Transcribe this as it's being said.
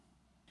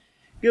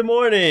Good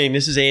morning.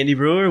 This is Andy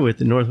Brewer with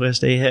the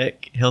Northwest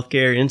AHEC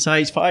Healthcare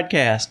Insights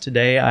Podcast.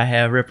 Today I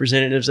have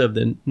representatives of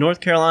the North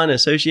Carolina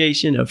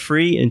Association of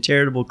Free and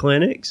Charitable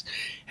Clinics.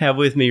 I have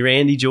with me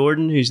Randy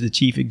Jordan, who's the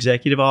Chief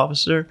Executive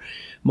Officer,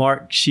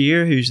 Mark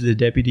Shear, who's the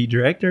Deputy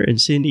Director, and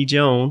Cindy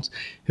Jones,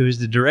 who is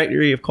the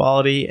Director of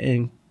Quality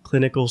and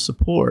Clinical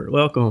Support.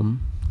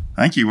 Welcome.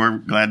 Thank you. We're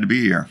glad to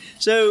be here.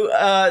 So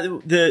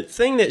the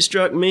thing that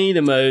struck me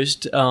the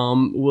most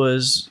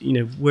was,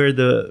 where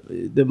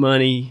the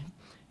money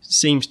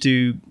seems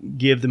to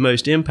give the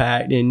most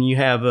impact, and you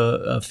have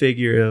a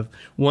figure of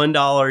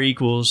 $1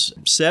 equals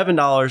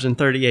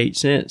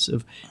 $7.38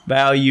 of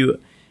value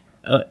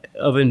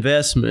of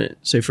investment.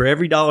 So for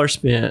every dollar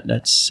spent,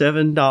 that's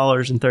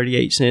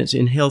 $7.38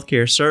 in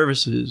healthcare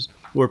services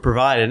were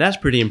provided. And that's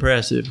pretty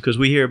impressive because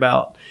we hear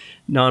about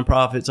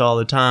nonprofits all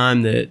the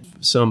time that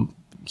some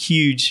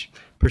huge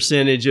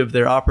percentage of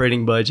their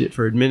operating budget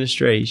for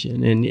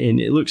administration. And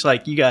it looks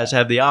like you guys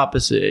have the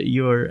opposite.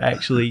 You're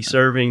actually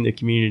serving the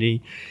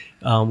community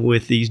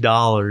with these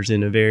dollars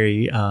in a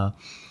very,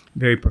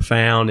 very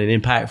profound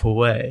and impactful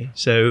way.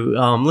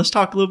 So let's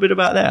talk a little bit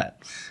about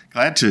that.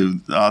 Glad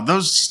to.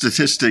 Those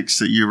statistics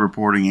that you're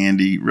reporting,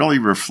 Andy, really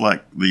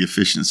reflect the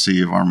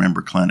efficiency of our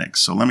member clinics.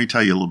 So let me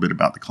tell you a little bit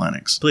about the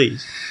clinics.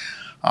 Please.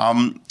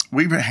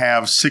 We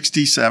have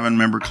 67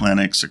 member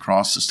clinics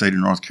across the state of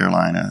North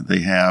Carolina. They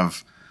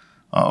have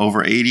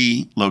over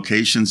 80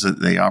 locations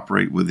that they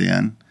operate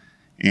within,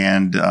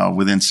 and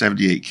within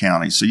 78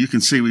 counties. So you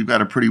can see we've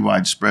got a pretty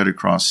wide spread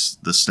across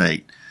the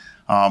state.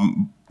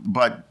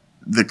 But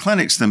the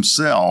clinics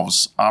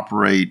themselves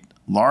operate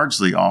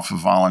largely off of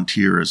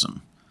volunteerism.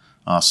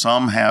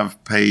 Some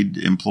have paid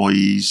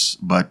employees,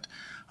 but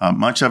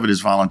much of it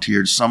is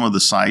volunteered. Some of the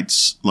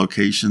sites'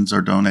 locations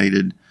are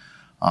donated.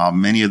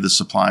 Many of the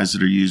supplies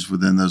that are used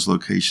within those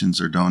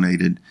locations are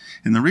donated.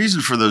 And the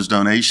reason for those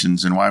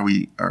donations and why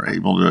we are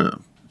able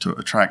to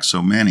attract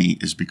so many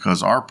is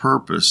because our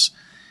purpose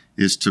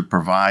is to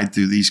provide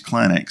through these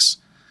clinics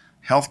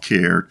health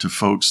care to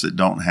folks that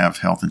don't have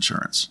health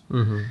insurance.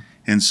 Mm-hmm.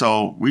 And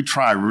so we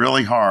try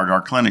really hard,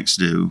 our clinics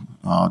do,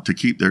 to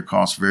keep their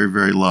costs very,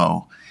 very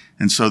low.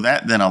 And so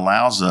that then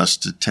allows us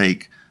to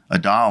take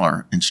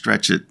 $1 and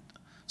stretch it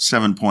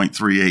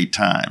 7.38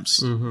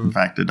 times. Mm-hmm. In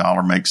fact,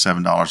 $1 makes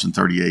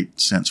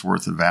 $7.38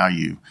 worth of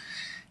value.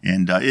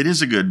 And it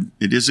is a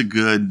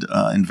good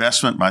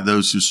investment by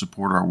those who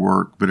support our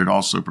work, but it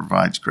also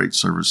provides great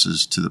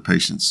services to the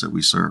patients that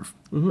we serve.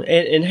 Mm-hmm.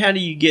 And how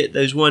do you get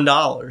those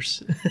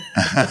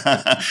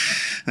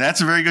 $1?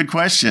 That's a very good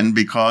question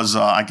because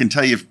I can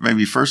tell you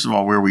maybe first of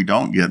all where we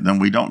don't get them.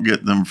 We don't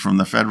get them from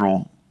the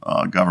federal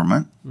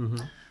government.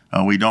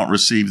 Mm-hmm. We don't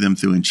receive them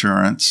through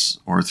insurance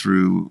or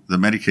through the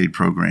Medicaid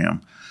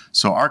program.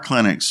 So our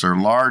clinics are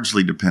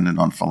largely dependent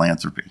on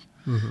philanthropy.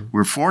 Mm-hmm.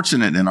 We're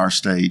fortunate in our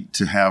state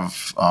to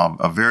have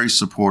a very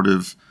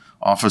supportive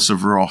Office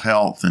of Rural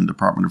Health and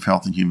Department of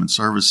Health and Human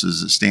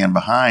Services that stand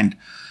behind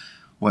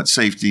what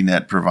safety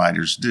net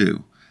providers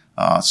do.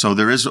 So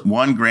there is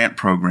one grant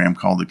program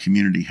called the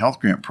Community Health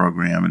Grant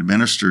Program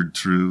administered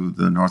through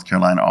the North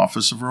Carolina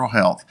Office of Rural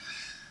Health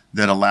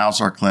that allows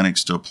our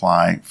clinics to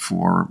apply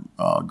for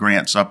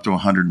grants up to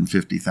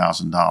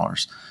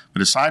 $150,000.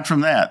 But aside from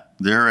that,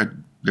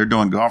 they're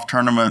doing golf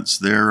tournaments,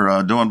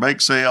 they're doing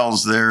bake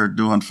sales, they're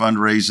doing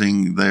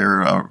fundraising,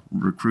 they're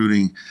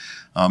recruiting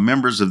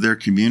members of their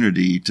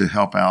community to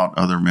help out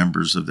other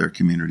members of their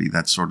community.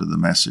 That's sort of the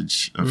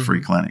message of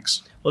free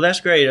clinics. Well, that's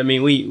great. I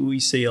mean, we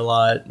see a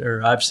lot,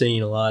 or I've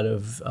seen a lot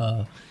of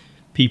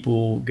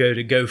people go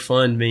to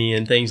GoFundMe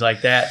and things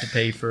like that to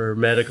pay for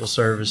medical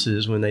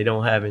services when they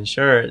don't have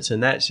insurance.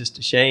 And that's just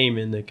a shame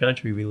in the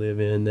country we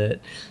live in that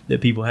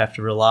people have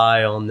to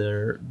rely on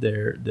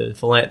the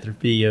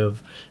philanthropy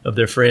of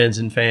their friends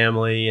and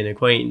family and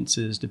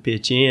acquaintances to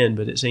pitch in.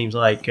 But it seems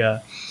like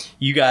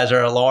you guys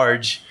are a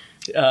large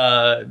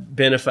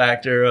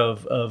benefactor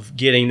of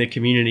getting the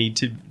community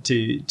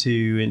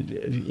to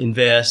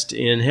invest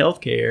in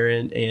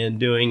healthcare and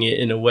doing it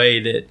in a way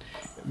that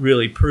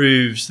really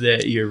proves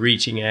that you're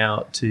reaching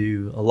out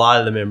to a lot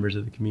of the members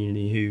of the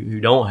community who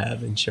don't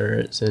have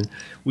insurance. And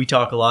we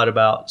talk a lot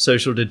about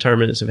social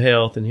determinants of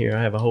health, and here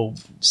I have a whole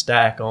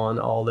stack on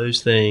all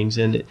those things.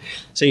 And it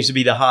seems to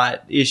be the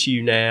hot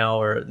issue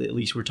now, or at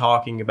least we're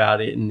talking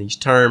about it in these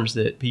terms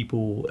that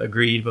people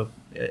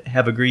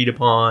have agreed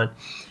upon.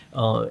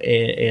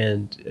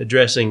 And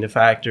addressing the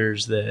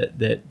factors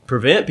that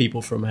prevent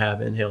people from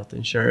having health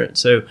insurance.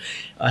 So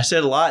I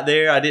said a lot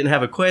there. I didn't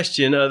have a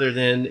question other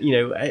than,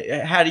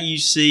 how do you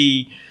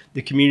see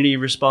the community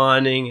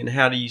responding, and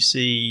how do you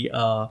see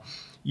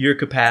your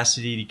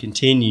capacity to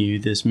continue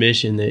this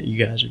mission that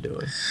you guys are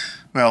doing?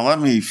 Well, let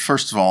me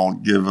first of all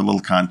give a little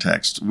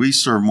context. We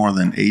serve more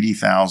than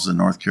 80,000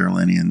 North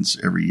Carolinians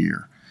every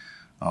year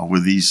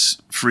with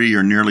these free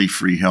or nearly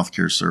free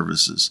healthcare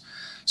services.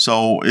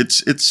 So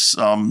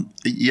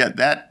yet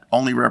that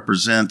only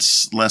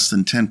represents less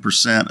than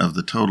 10% of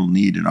the total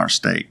need in our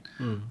state.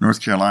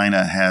 North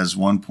Carolina has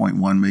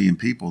 1.1 million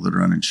people that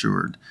are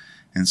uninsured.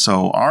 And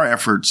so our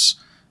efforts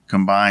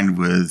combined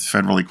with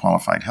federally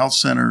qualified health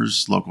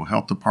centers, local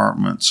health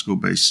departments,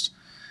 school-based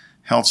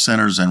health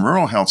centers, and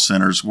rural health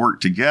centers,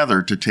 work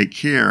together to take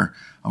care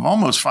of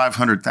almost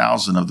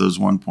 500,000 of those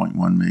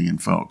 1.1 million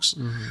folks.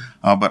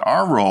 But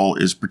our role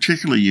is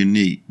particularly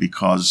unique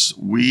because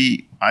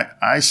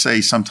I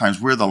say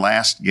sometimes we're the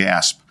last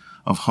gasp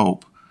of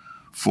hope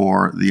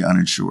for the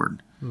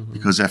uninsured.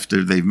 Because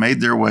after they've made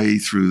their way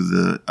through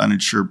the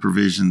uninsured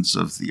provisions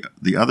of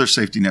the other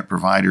safety net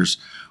providers,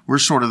 we're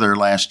sort of their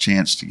last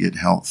chance to get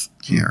health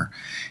care.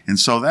 And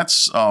so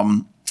that's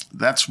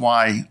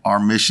why our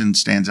mission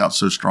stands out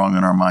so strong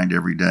in our mind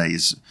every day.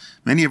 Is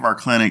many of our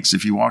clinics,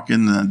 if you walk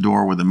in the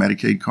door with a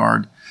Medicaid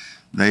card,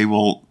 they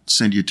will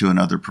send you to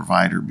another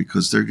provider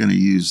because they're going to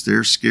use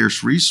their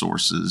scarce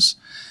resources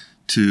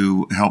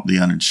to help the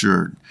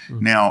uninsured.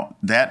 Now,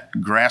 that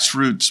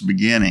grassroots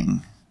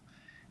beginning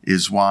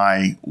is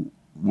why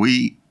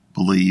we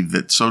believe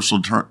that social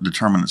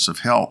determinants of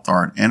health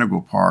are an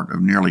integral part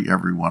of nearly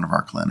every one of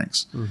our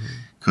clinics.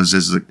 Because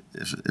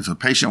if a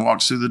patient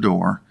walks through the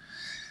door,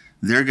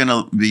 they're going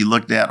to be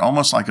looked at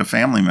almost like a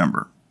family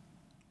member.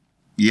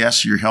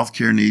 Yes, your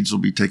healthcare needs will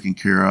be taken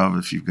care of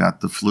if you've got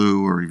the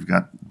flu or you've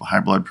got high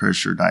blood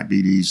pressure,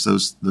 diabetes,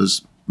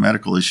 those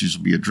medical issues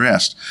will be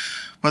addressed.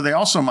 But they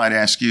also might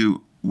ask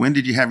you, when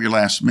did you have your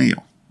last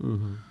meal?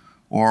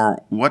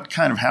 Or what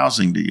kind of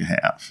housing do you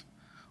have?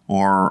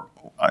 Or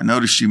I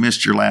noticed you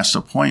missed your last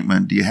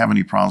appointment. Do you have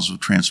any problems with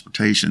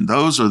transportation?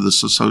 Those are the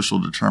social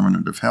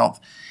determinant of health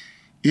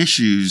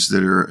issues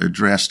that are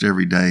addressed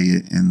every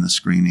day in the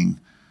screening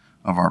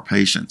of our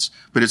patients.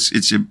 But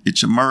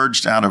it's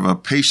emerged out of a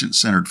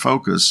patient-centered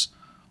focus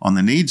on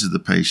the needs of the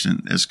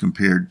patient as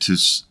compared to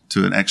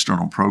an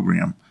external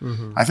program.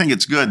 I think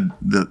it's good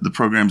that the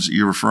programs that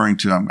you're referring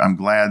to, I'm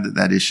glad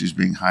that issue is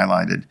being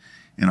highlighted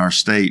in our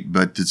state,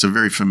 but it's a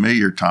very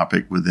familiar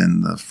topic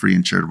within the free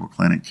and charitable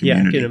clinic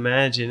community. Yeah, I can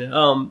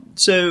imagine.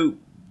 So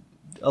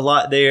a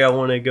lot there I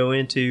want to go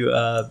into.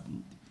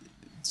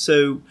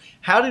 So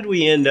how did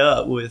we end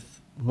up with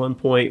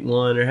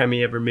 1.1 or how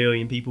many ever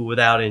million people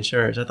without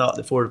insurance? I thought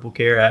the Affordable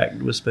Care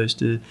Act was supposed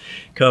to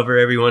cover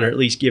everyone, or at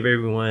least give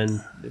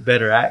everyone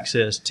better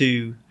access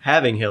to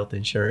having health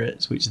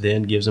insurance, which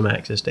then gives them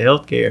access to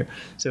health care.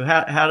 So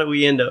how do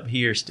we end up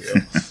here still?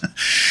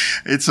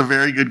 It's a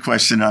very good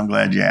question. I'm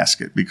glad you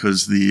asked it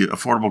because the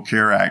Affordable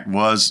Care Act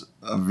was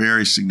a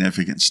very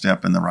significant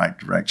step in the right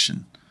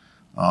direction.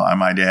 I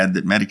might add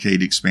that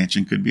Medicaid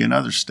expansion could be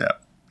another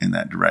step in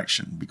that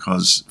direction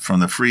because from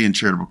the free and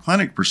charitable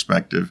clinic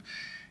perspective,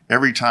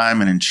 every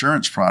time an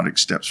insurance product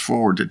steps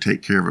forward to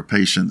take care of a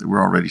patient that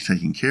we're already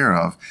taking care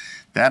of,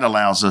 that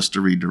allows us to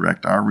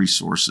redirect our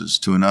resources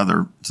to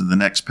the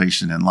next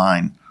patient in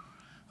line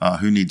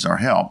who needs our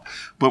help.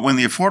 But when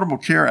the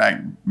Affordable Care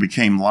Act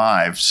became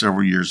live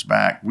several years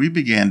back, we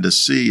began to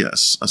see a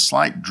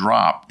slight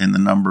drop in the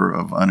number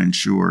of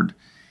uninsured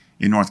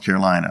in North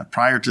Carolina.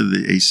 Prior to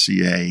the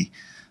ACA,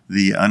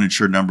 the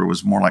uninsured number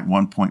was more like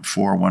 1.4,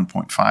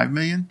 1.5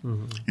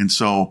 million. And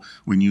so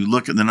when you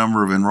look at the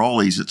number of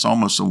enrollees, it's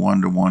almost a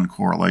one-to-one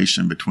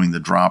correlation between the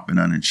drop in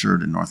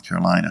uninsured in North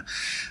Carolina.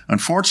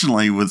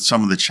 Unfortunately, with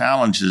some of the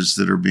challenges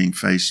that are being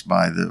faced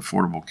by the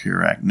Affordable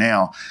Care Act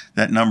now,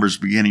 that number is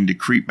beginning to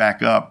creep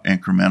back up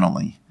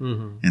incrementally.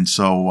 And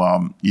so,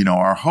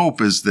 our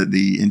hope is that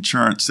the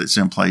insurance that's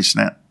in place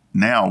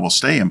now will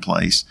stay in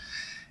place.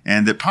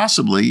 And that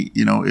possibly,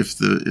 if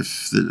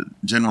the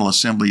General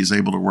Assembly is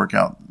able to work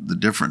out the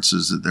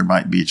differences, that there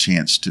might be a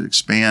chance to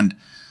expand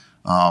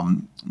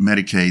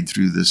Medicaid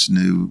through this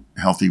new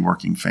Healthy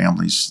Working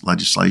Families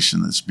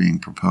legislation that's being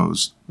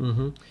proposed.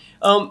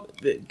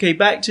 Okay,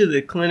 back to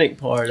the clinic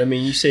part. I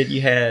mean, you said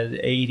you had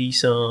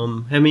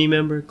 80-some. How many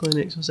member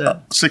clinics was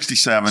that?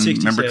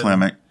 67 member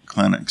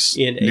clinics.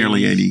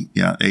 Nearly 80.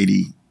 Yeah,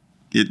 80.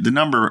 The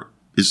number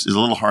is a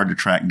little hard to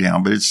track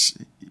down, but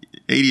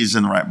 80 is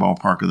in the right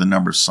ballpark of the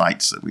number of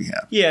sites that we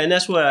have. Yeah, and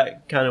that's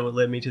what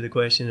led me to the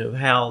question of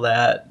how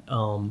that,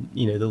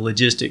 the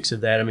logistics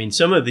of that. I mean,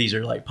 some of these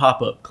are like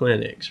pop-up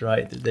clinics,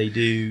 right, that they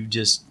do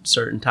just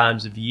certain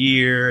times of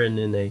year, and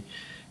then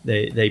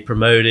they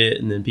promote it,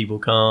 and then people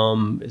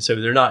come. So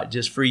they're not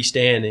just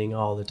freestanding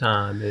all the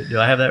time. Do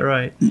I have that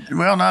right?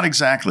 Well, not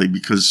exactly,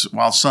 because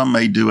while some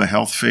may do a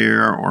health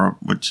fair or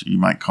what you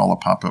might call a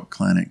pop-up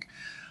clinic,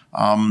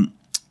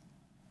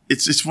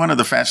 It's one of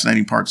the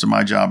fascinating parts of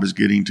my job is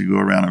getting to go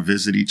around and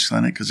visit each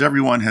clinic because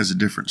everyone has a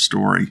different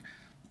story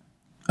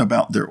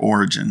about their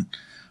origin.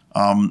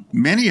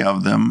 Many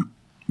of them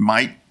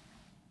might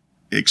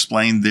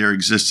explain their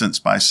existence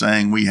by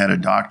saying we had a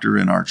doctor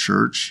in our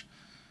church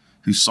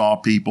who saw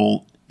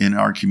people in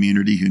our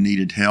community who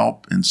needed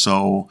help. And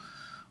so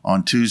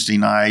on Tuesday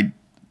night,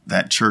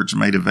 that church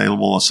made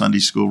available a Sunday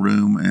school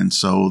room, and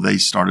so they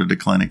started a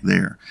clinic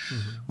there.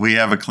 We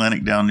have a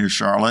clinic down near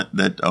Charlotte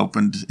that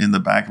opened in the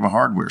back of a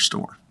hardware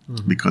store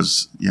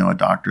because, a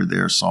doctor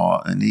there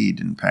saw a need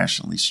and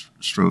passionately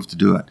strove to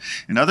do it.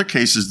 In other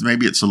cases,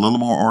 maybe it's a little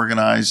more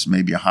organized.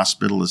 Maybe a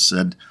hospital has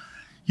said,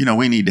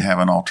 we need to have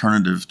an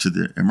alternative to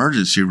the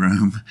emergency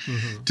room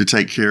to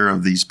take care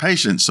of these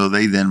patients. So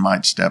they then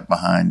might step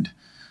behind,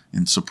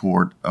 and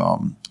support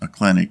a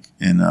clinic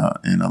in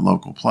a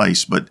local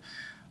place. But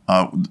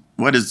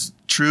what is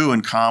true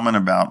and common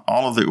about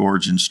all of the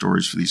origin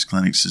stories for these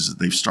clinics is that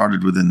they've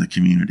started within the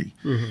community.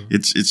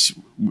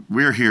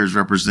 We're here as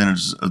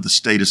representatives of the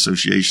state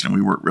association, and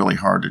we work really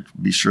hard to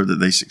be sure that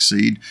they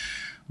succeed.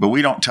 But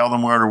we don't tell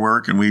them where to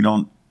work, and we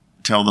don't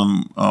tell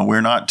them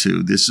where not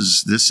to. This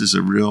is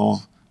a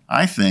real,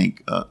 I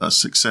think, a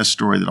success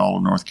story that all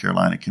of North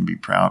Carolina can be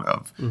proud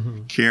of.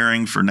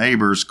 Caring for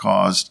Neighbors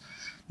caused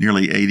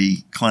nearly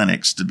 80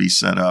 clinics to be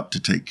set up to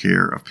take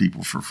care of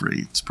people for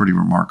free. It's a pretty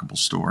remarkable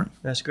story.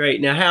 That's great.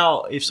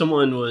 Now, if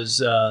someone was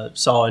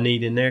saw a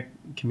need in their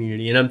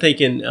community, and I'm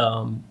thinking,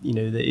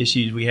 the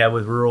issues we have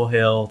with rural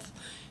health,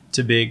 it's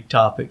a big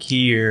topic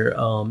here,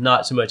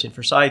 not so much in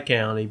Forsyth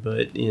County,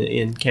 but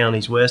in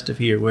counties west of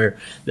here, where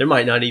there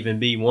might not even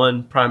be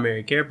one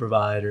primary care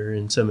provider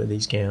in some of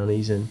these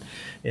counties, and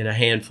a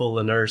handful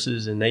of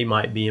nurses, and they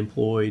might be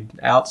employed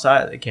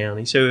outside of the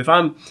county. So if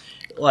I'm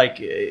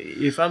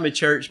a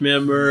church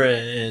member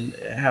and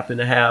happen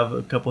to have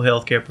a couple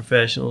healthcare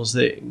professionals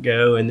that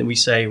go, and then we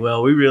say,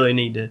 well, we really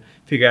need to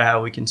figure out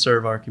how we can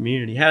serve our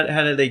community.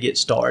 How do they get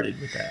started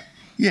with that?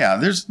 Yeah,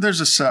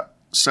 there's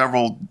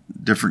several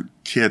different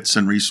kits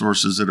and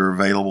resources that are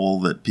available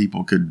that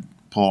people could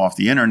pull off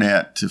the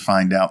internet to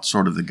find out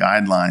sort of the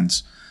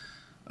guidelines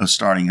of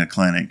starting a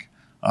clinic.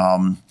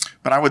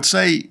 But I would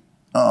say,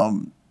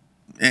 and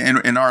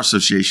our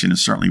association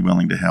is certainly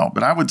willing to help,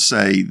 but I would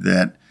say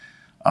that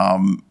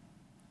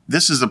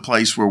this is a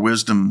place where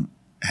wisdom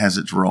has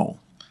its role.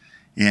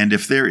 And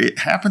if it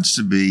happens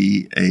to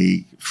be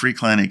a free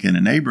clinic in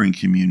a neighboring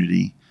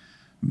community,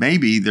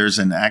 maybe there's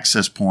an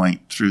access point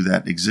through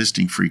that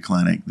existing free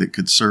clinic that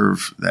could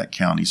serve that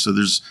county. So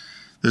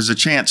there's a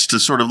chance to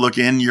sort of look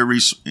within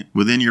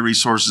your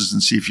resources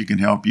and see if you can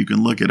help. You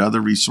can look at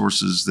other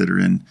resources that are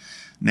in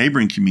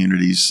neighboring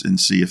communities and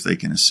see if they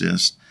can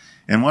assist.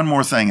 And one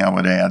more thing I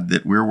would add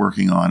that we're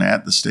working on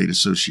at the State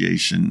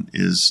Association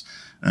is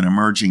an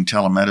emerging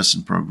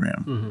telemedicine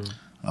program.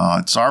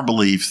 It's our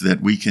belief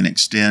that we can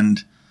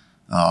extend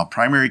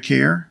primary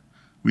care,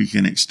 we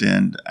can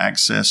extend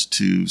access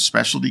to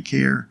specialty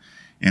care,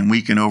 and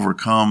we can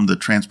overcome the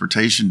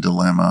transportation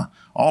dilemma.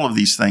 All of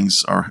these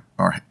things are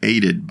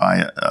aided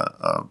by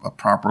a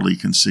properly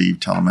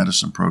conceived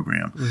telemedicine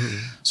program.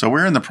 So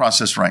we're in the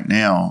process right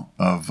now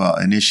of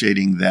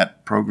initiating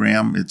that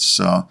program. It's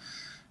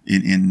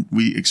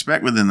we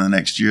expect within the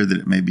next year that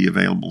it may be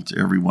available to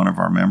every one of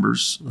our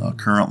members.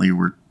 Currently,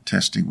 we're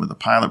testing with a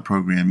pilot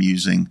program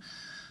using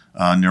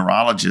a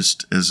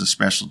neurologist as a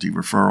specialty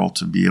referral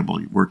to be able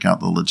to work out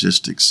the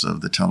logistics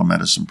of the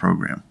telemedicine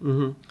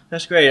program.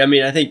 That's great. I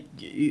mean, I think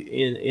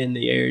in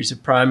the areas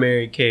of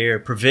primary care,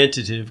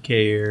 preventative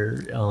care,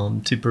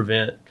 to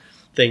prevent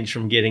things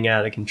from getting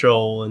out of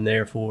control and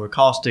therefore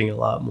costing a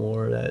lot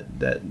more,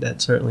 that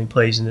certainly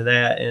plays into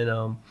that.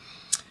 And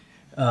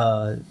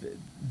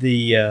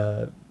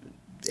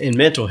in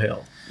mental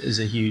health is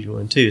a huge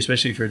one too,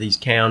 especially for these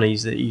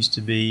counties that used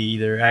to be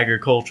either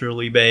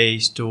agriculturally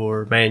based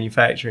or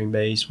manufacturing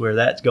based, where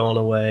that's gone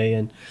away,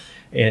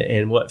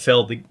 and what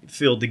filled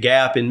the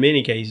gap in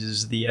many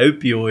cases, the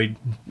opioid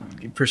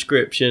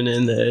prescription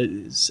and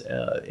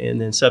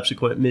then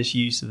subsequent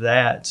misuse of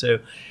that. So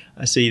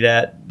I see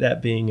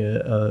that being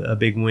a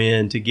big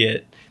win to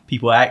get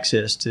people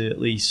access to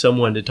at least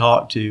someone to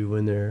talk to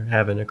when they're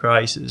having a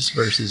crisis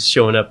versus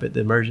showing up at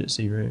the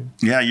emergency room.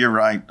 Yeah, you're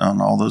right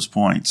on all those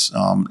points.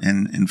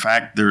 And in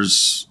fact,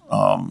 there's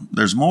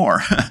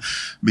more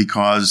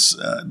because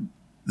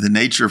the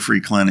nature of free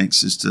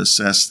clinics is to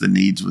assess the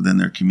needs within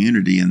their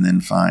community and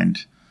then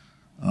find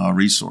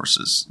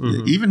resources.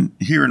 Even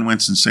here in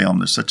Winston-Salem,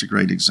 there's such a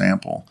great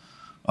example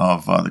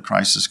of the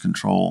Crisis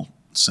Control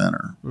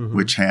Center,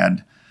 which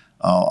had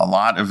a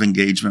lot of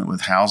engagement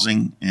with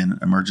housing and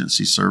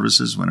emergency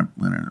services when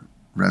a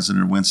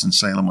resident of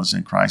Winston-Salem was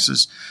in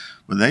crisis.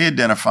 But they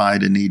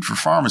identified a need for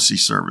pharmacy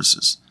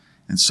services.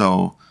 And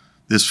so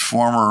this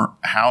former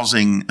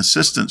housing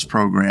assistance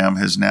program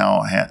has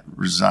now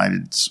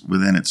resided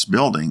within its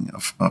building,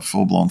 a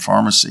full-blown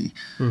pharmacy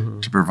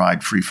to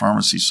provide free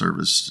pharmacy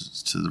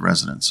service to the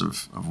residents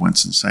of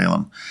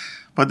Winston-Salem.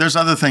 But there's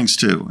other things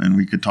too, and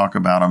we could talk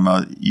about them.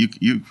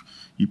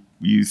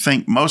 You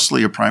think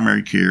mostly of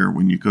primary care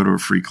when you go to a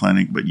free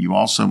clinic, but you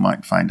also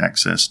might find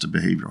access to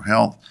behavioral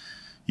health.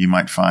 You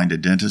might find a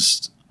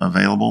dentist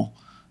available.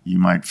 You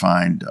might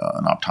find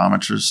an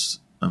optometrist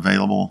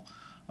available.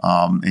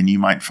 And you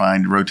might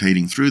find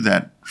rotating through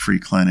that free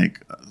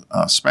clinic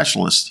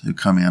specialists who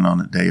come in on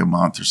a day a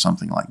month or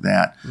something like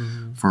that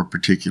for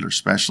particular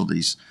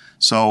specialties.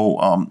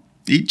 So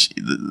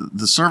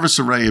the service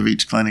array of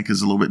each clinic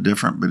is a little bit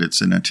different, but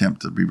it's an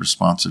attempt to be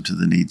responsive to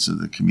the needs of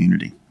the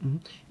community.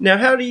 Now,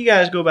 how do you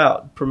guys go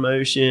about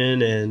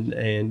promotion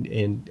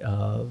and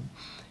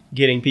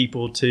getting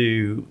people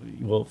to,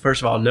 well,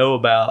 first of all, know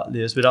about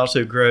this, but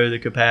also grow the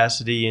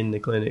capacity in the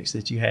clinics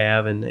that you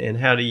have, and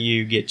how do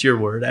you get your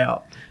word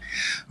out?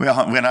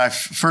 Well, when I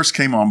first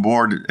came on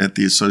board at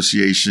the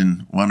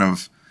association, one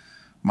of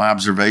my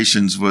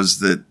observations was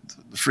that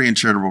free and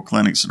charitable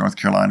clinics in North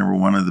Carolina were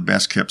one of the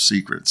best kept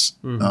secrets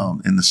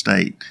in the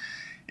state.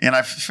 And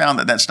I found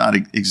that that's not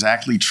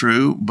exactly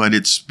true, but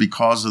it's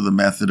because of the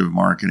method of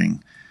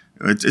marketing.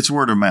 It's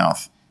word of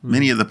mouth.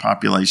 Many of the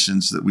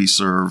populations that we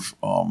serve,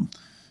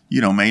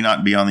 may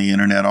not be on the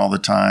internet all the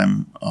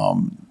time.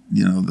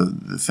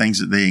 The things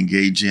that they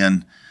engage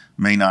in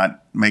may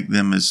not make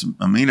them as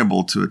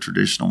amenable to a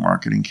traditional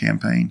marketing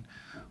campaign,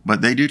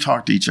 but they do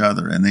talk to each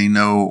other, and they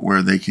know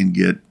where they can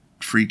get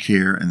free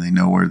care, and they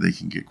know where they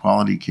can get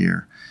quality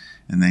care,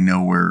 and they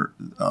know where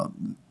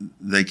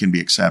they can be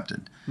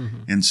accepted.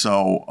 And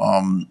so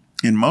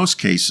in most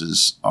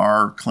cases,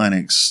 our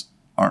clinics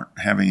aren't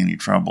having any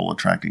trouble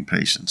attracting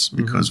patients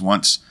because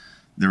once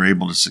they're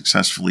able to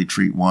successfully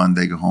treat one,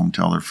 they go home,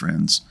 tell their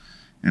friends,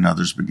 and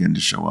others begin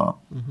to show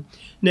up.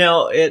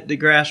 Now, at the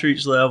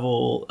grassroots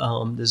level,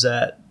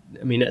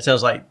 that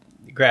sounds like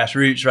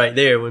grassroots right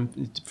there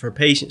for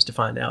patients to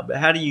find out. But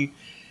how do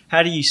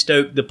you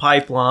stoke the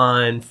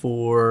pipeline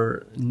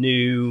for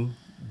new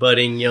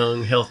budding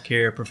young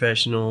healthcare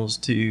professionals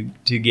to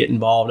get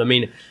involved? I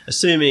mean,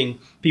 assuming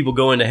people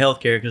go into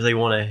healthcare because they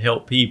want to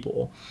help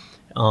people,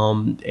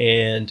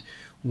 and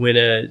when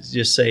an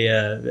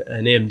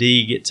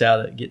MD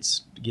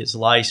gets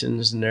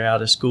licensed and they're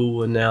out of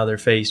school and now they're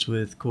faced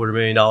with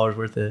 $250,000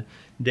 worth of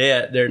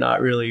debt, they're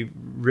not really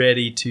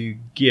ready to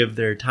give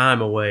their time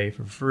away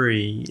for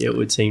free, it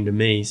would seem to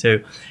me.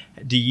 So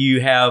do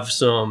you have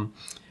some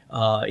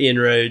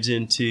inroads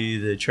into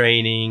the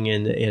training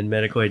and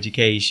medical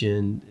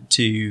education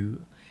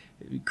to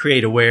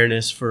create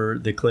awareness for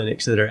the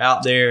clinics that are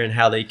out there and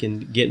how they can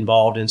get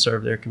involved and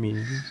serve their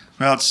communities?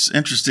 Well, it's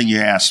interesting you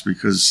ask,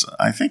 because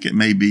I think it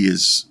may be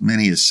as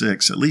many as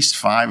 6. At least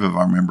 5 of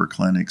our member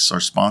clinics are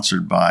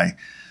sponsored by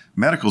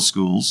medical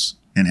schools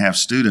and have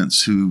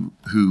students who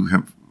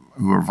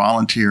are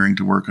volunteering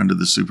to work under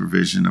the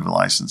supervision of a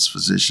licensed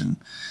physician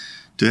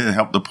to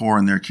help the poor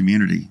in their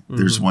community.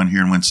 There's one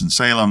here in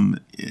Winston-Salem.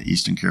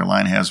 Eastern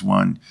Carolina has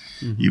one.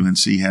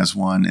 UNC has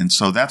one. And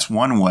so that's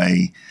one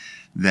way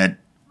that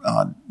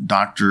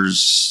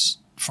doctors,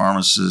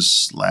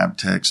 pharmacists, lab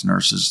techs,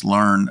 nurses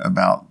learn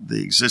about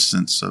the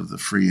existence of the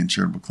free and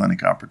charitable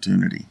clinic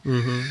opportunity.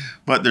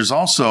 But there's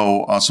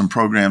also some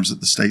programs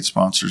that the state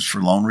sponsors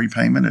for loan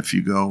repayment if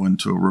you go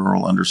into a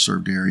rural,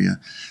 underserved area.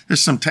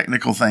 There's some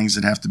technical things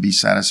that have to be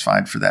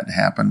satisfied for that to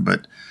happen,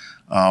 but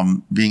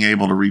being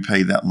able to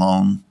repay that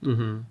loan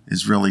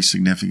is really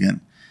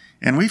significant.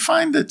 And we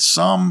find that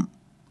some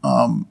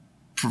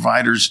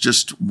providers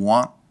just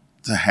want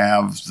to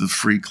have the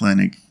free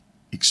clinic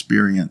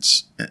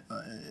experience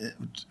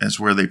as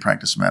where they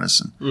practice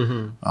medicine.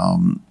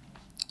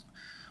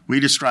 We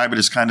describe it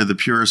as kind of the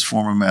purest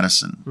form of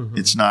medicine.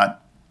 It's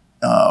not,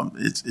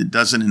 it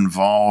doesn't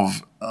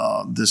involve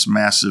this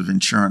massive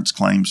insurance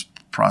claims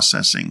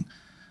processing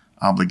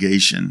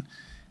obligation.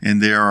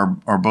 And there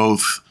are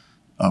both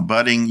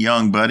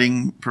young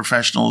budding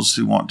professionals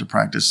who want to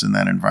practice in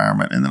that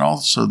environment. And then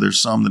also there's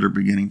some that are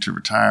beginning to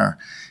retire.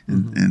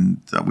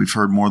 And we've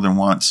heard more than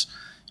once,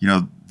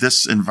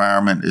 this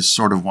environment is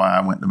sort of why I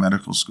went to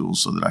medical school,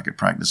 so that I could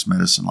practice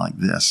medicine like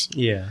this.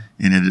 Yeah.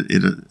 And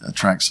it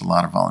attracts a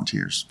lot of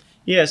volunteers.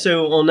 Yeah.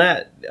 So on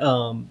that,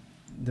 the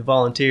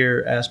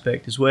volunteer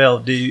aspect as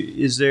well,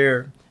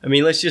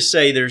 let's just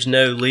say there's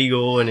no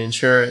legal and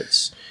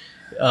insurance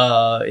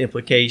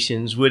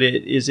implications.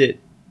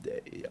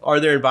 Are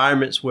there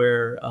environments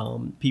where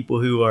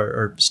people who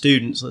are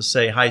students, let's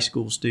say high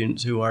school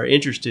students who are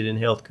interested in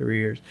health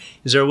careers,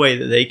 is there a way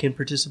that they can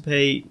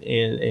participate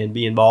and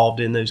be involved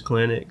in those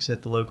clinics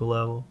at the local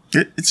level?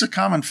 It's a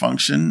common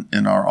function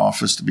in our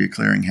office to be a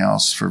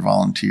clearinghouse for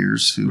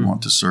volunteers who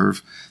want to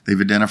serve.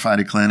 They've identified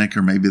a clinic,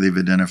 or maybe they've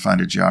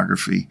identified a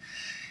geography.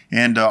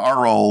 And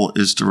our role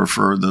is to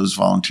refer those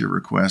volunteer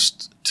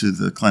requests to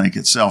the clinic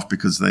itself,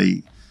 because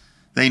they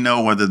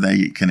know whether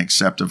they can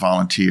accept a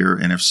volunteer,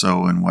 and if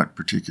so, in what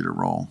particular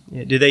role.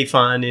 Yeah. Do they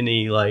find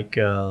any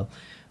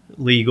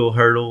legal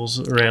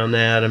hurdles around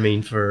that? I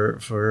mean, for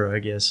I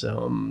guess,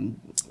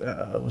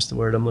 what's the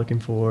word I'm looking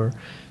for?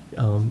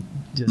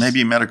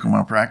 Maybe medical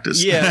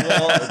malpractice. Yeah,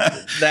 well,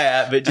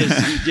 that, but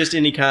just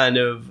any kind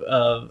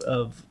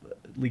of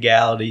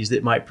legalities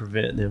that might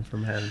prevent them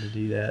from having to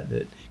do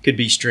that could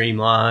be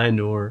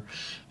streamlined or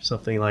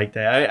something like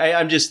that.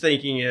 I'm just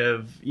thinking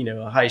of,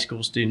 a high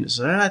school student.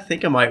 So I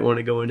think I might want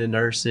to go into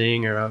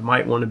nursing, or I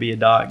might want to be a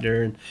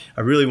doctor. And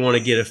I really want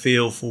to get a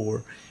feel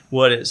for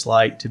what it's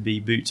like to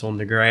be boots on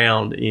the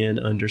ground in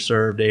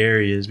underserved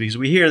areas, because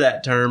we hear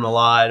that term a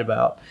lot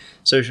about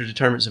social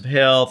determinants of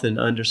health and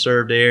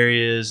underserved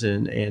areas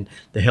and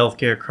the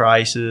healthcare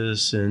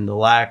crisis and the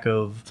lack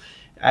of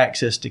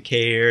access to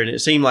care. And it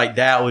seemed like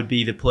that would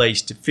be the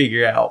place to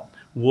figure out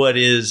what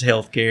is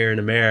healthcare in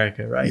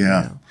America right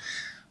now.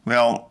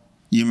 Well,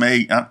 you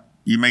may get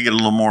a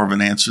little more of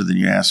an answer than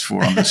you asked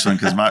for on this one,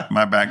 because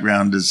my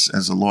background is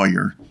as a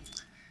lawyer.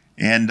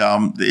 And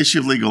the issue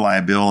of legal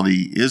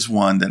liability is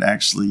one that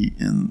actually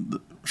in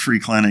the free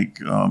clinic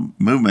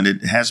movement,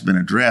 it has been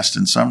addressed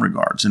in some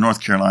regards. In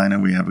North Carolina,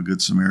 we have a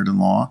Good Samaritan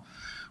law,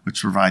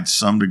 which provides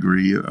some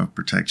degree of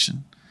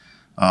protection.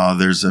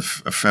 There's a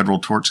Federal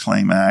Tort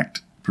Claim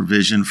Act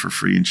provision for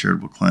free and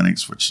charitable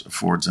clinics, which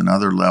affords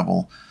another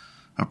level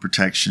of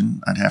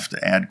protection. I'd have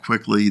to add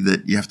quickly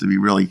that you have to be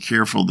really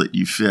careful that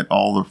you fit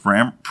all the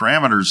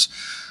parameters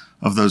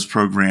of those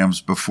programs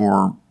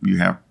before you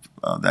have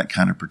that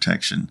kind of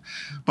protection.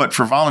 But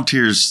for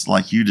volunteers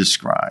like you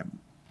described,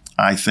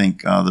 I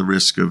think the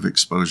risk of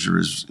exposure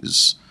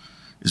is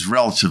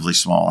relatively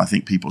small. I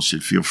think people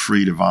should feel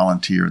free to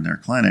volunteer in their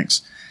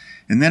clinics.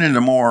 And then in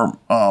a more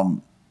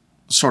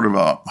sort of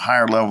a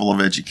higher level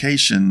of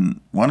education,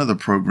 one of the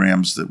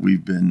programs that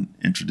we've been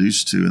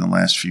introduced to in the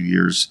last few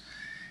years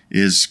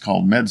is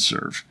called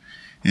MedServe.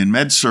 And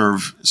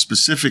MedServe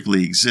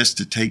specifically exists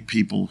to take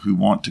people who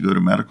want to go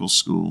to medical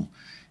school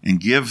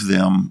and give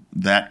them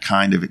that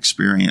kind of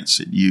experience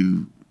that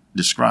you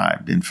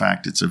described. In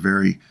fact, it's a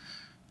very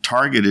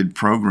targeted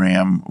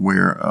program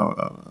where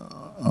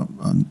a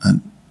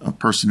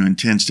person who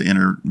intends to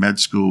enter med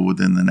school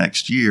within the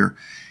next year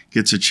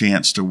gets a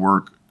chance to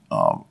work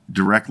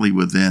directly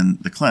within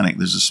the clinic.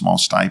 There's a small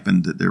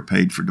stipend that they're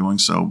paid for doing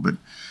so, but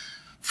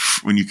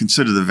when you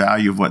consider the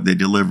value of what they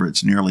deliver,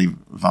 it's nearly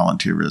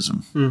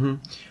volunteerism. Mm-hmm.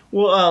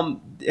 Well,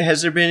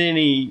 has there been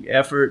any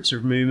efforts or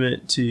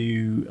movement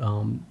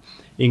to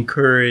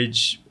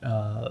encourage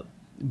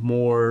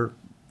more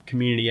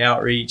community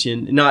outreach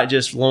and not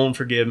just loan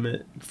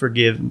forgiveness? Is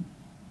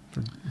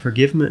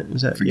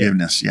that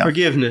forgiveness? Yeah.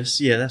 Forgiveness.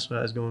 Yeah, that's what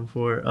I was going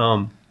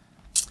for.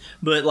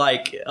 But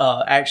like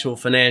actual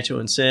financial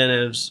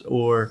incentives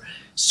or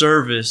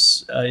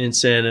service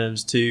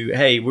incentives to,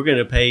 hey, we're going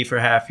to pay for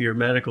half your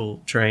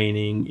medical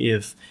training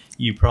if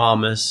you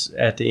promise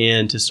at the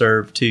end to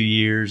serve 2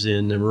 years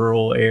in the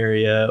rural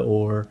area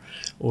or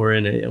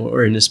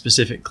in a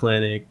specific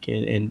clinic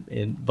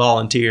and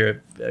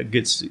volunteer a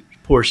good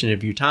portion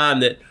of your time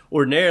that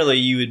ordinarily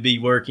you would be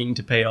working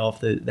to pay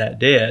off that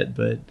debt,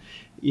 but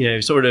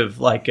sort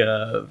of like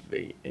a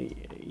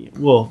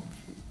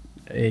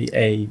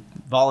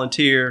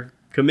volunteer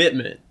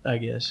commitment, I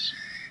guess.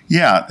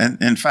 Yeah, and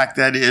in fact,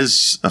 that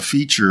is a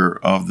feature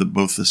of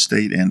both the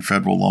state and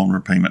federal loan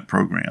repayment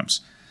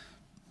programs.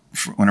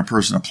 When a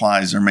person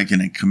applies, they're making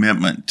a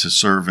commitment to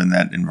serve in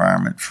that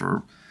environment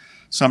for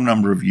some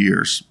number of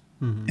years.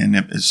 Mm-hmm.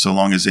 And so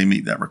long as they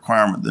meet that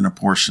requirement, then a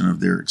portion of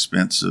their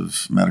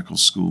expensive medical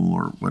school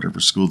or whatever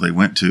school they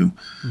went to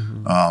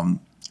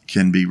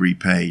can be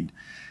repaid.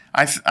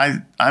 It's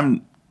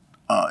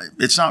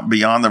not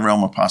beyond the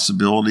realm of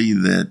possibility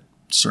that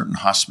certain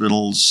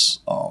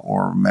hospitals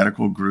or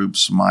medical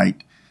groups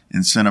might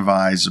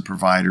incentivize a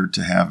provider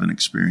to have an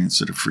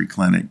experience at a free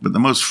clinic. But the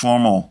most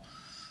formal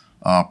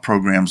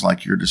programs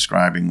like you're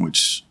describing,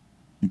 which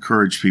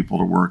encourage people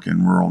to work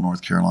in rural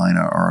North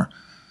Carolina, are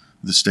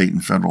the state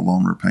and federal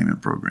loan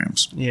repayment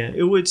programs. Yeah,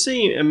 it would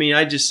seem,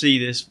 I just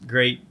see this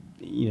great,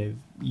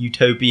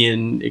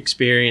 utopian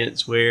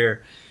experience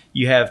where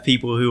you have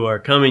people who are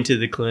coming to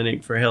the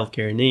clinic for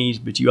healthcare needs,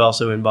 but you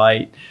also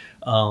invite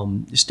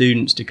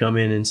students to come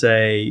in and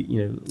say,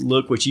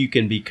 look what you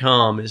can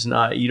become.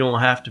 You don't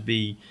have to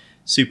be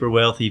super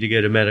wealthy to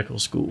go to medical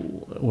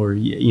school, or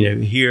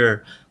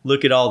here,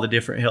 look at all the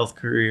different health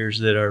careers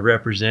that are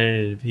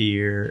representative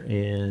here,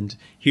 and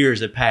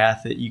here's a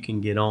path that you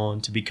can get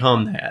on to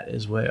become that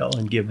as well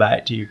and give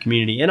back to your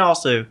community and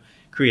also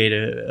create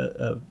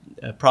a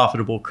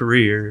profitable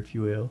career, if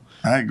you will.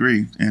 I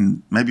agree.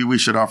 And maybe we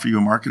should offer you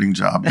a marketing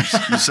job. You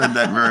said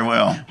that very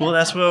well. Well,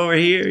 that's why we're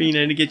here,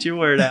 to get your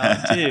word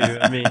out too.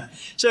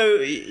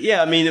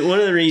 One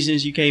of the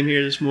reasons you came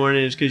here this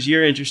morning is because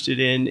you're interested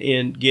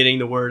in getting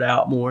the word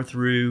out more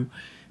through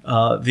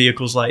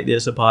vehicles like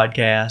this, a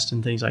podcast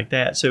and things like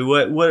that. So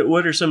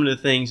what are some of the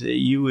things that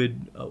you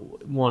would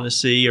want to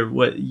see, or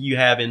what you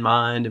have in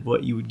mind of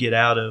what you would get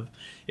out of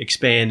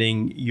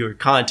expanding your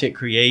content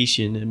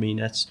creation?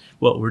 That's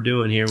what we're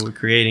doing here. We're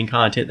creating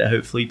content that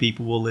hopefully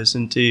people will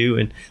listen to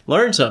and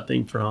learn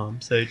something from.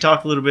 So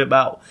talk a little bit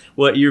about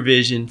what your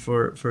vision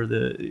for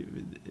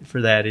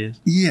that is.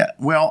 Yeah,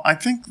 well, I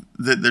think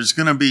that there's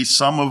going to be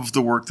some of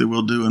the work that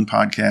we'll do in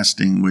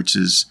podcasting, which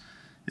is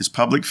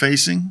public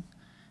facing,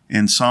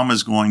 and some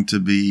is going to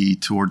be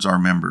towards our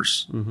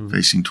members,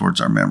 facing towards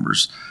our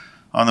members.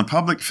 On the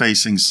public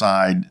facing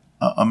side,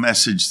 a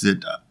message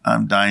that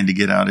I'm dying to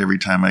get out every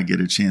time I get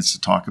a chance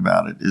to talk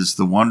about it is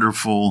the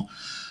wonderful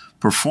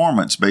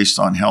performance based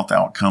on health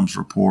outcomes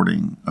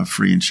reporting of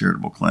free and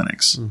charitable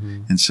clinics.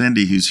 Mm-hmm. And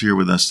Cindy, who's here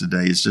with us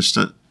today, has just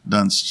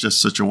done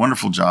such a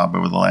wonderful job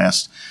over the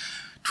last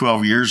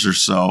 12 years or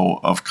so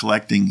of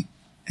collecting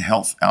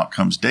health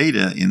outcomes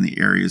data in the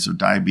areas of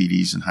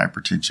diabetes and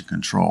hypertension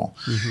control.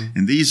 Mm-hmm.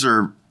 And these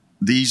are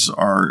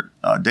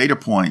data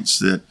points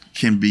that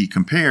can be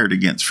compared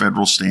against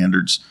federal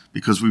standards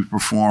because we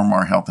perform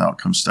our health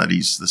outcome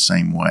studies the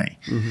same way.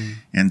 Mm-hmm.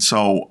 And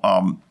so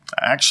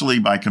actually,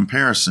 by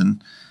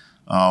comparison,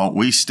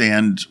 we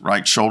stand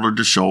right shoulder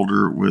to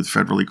shoulder with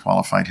federally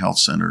qualified health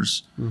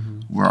centers,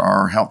 where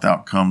our health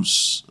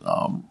outcomes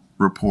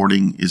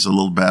reporting is a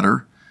little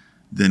better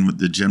than with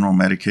the general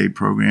Medicaid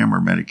program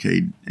or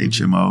Medicaid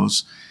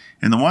HMOs.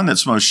 And the one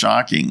that's most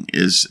shocking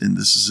is, and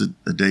this is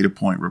a data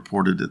point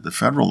reported at the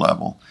federal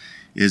level,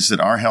 is that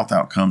our health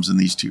outcomes in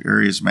these two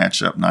areas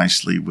match up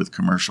nicely with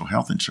commercial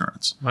health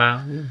insurance.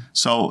 Wow. Yeah.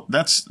 So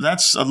that's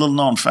a little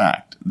known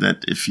fact,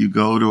 that if you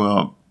go to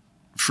a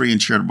free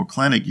and charitable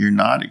clinic, you're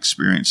not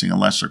experiencing a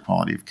lesser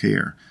quality of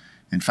care.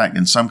 In fact,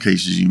 in some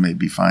cases, you may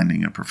be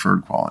finding a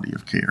preferred quality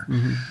of care.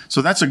 Mm-hmm.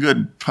 So that's a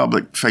good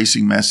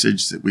public-facing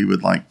message that we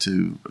would like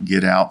to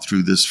get out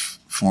through this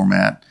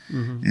format.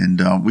 Mm-hmm.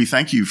 And we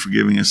thank you for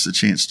giving us the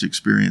chance to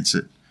experience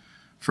it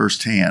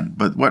firsthand.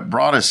 But what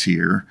brought us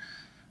here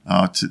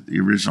to the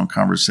original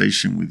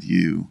conversation with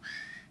you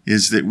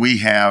is that we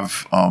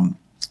have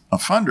a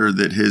funder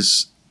that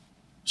has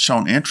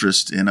shown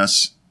interest in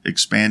us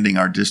expanding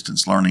our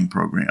distance learning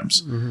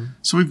programs. Mm-hmm.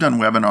 So we've done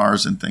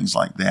webinars and things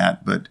like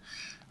that, but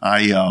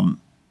I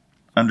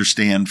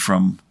understand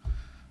from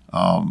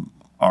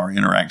our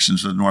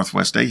interactions with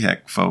Northwest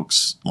AHEC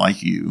folks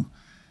like you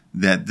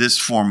that this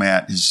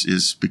format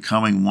is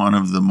becoming one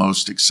of the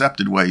most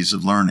accepted ways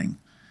of learning,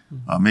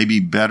 maybe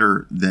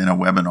better than a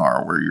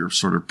webinar where you're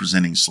sort of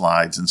presenting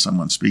slides and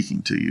someone's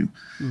speaking to you.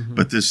 Mm-hmm.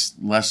 But this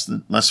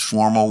less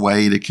formal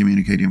way to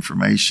communicate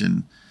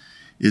information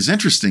is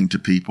interesting to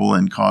people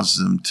and causes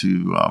them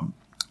to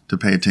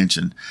pay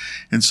attention.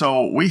 And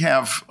so we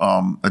have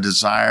a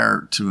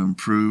desire to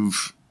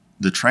improve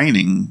the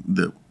training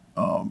that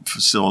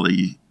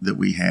facility that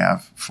we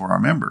have for our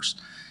members.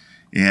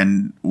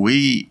 And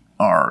we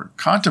are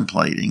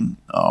contemplating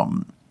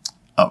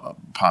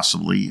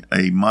possibly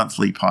a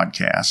monthly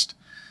podcast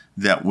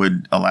that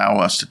would allow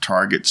us to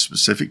target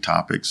specific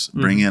topics,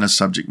 bring in a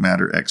subject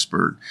matter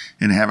expert,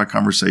 and have a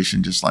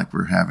conversation just like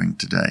we're having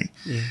today.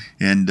 Yeah.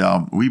 And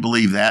we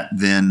believe that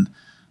then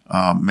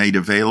made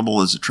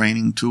available as a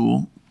training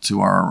tool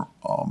to our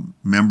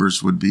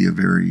members would be a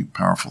very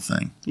powerful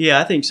thing. Yeah,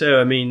 I think so.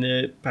 I mean,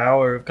 the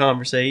power of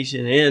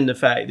conversation and the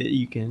fact that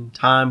you can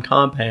time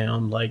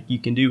compound, like you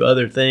can do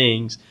other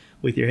things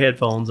with your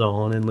headphones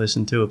on and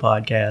listen to a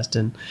podcast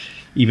and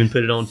even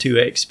put it on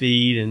 2x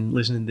speed and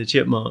listen to the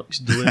chipmunks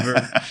deliver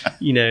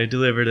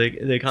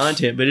the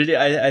content. But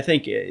I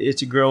think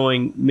it's a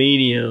growing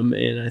medium,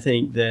 and I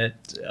think that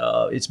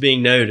it's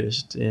being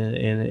noticed,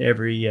 and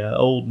every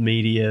old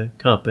media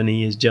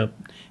company has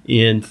jumped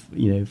in,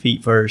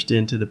 feet first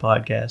into the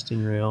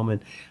podcasting realm.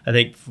 And I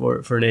think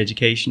for an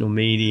educational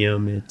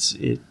medium,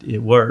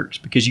 it works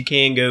because you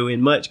can go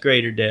in much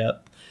greater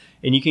depth.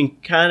 And you can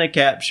kind of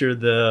capture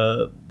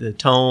the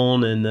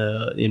tone and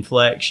the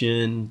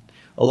inflection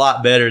a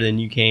lot better than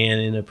you can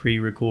in a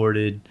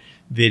pre-recorded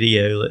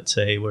video, let's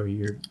say, where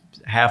you're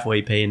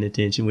halfway paying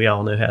attention. We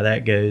all know how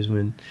that goes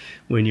when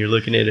you're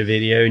looking at a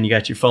video and you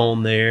got your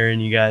phone there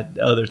and you got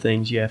other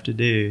things you have to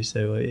do.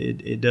 So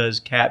it does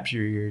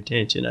capture your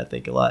attention, I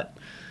think, a lot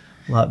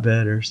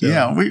better. So.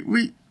 Yeah,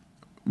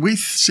 we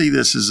see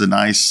this as a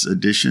nice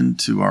addition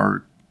to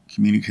our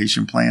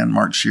communication plan.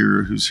 Mark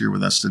Shearer, who's here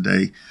with us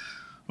today,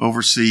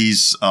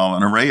 oversees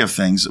an array of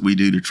things that we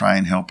do to try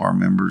and help our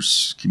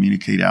members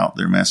communicate out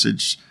their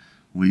message.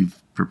 We've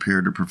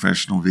prepared a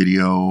professional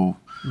video,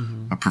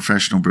 a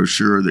professional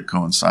brochure that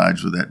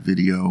coincides with that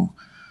video.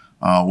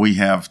 We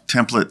have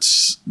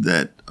templates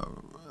that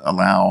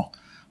allow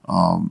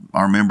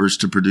our members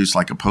to produce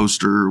like a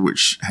poster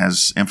which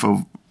has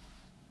info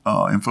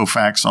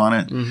facts on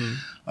it.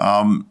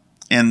 Mm-hmm.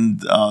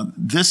 And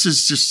this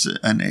is just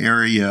an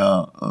area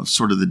of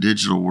sort of the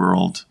digital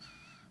world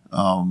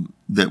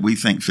that we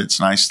think fits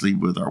nicely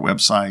with our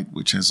website,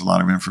 which has a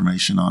lot of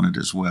information on it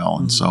as well.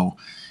 And so,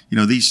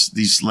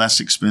 these less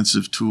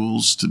expensive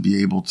tools to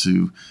be able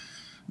to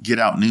get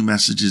out new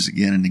messages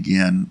again and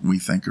again, we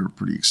think are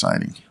pretty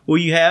exciting. Well,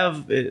 you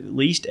have at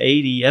least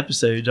 80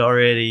 episodes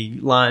already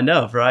lined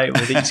up, right?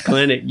 With each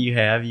clinic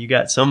you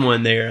got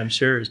someone there, I'm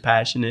sure, is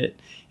passionate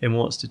and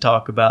wants to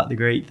talk about the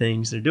great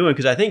things they're doing.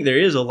 Because I think there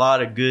is a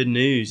lot of good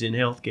news in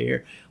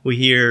healthcare. We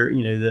hear,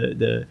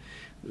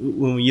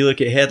 when you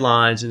look at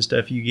headlines and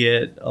stuff, you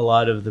get a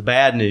lot of the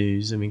bad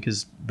news. I mean,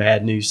 because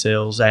bad news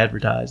sells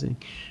advertising.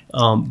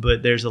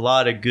 But there's a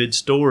lot of good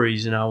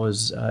stories, and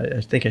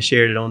I think I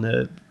shared it on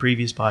the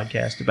previous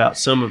podcast about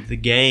some of the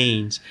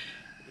gains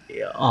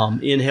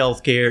in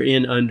healthcare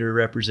in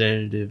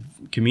underrepresented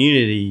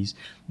communities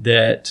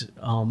that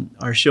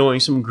are showing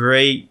some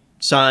great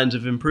signs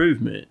of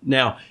improvement.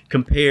 Now,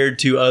 compared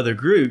to other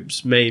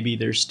groups, maybe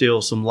there's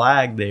still some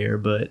lag there,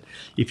 but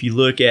if you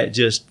look at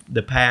just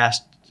the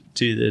past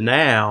to the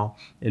now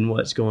and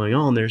what's going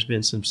on, there's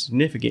been some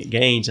significant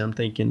gains. I'm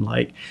thinking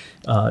like,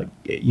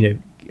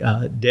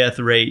 death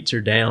rates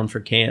are down for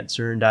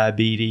cancer and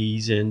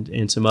diabetes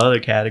and some other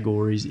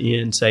categories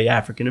in, say,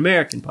 African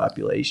American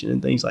population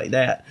and things like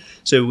that.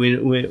 So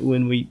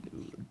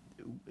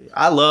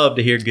I love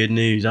to hear good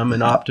news. I'm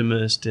an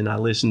optimist, and I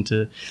listen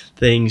to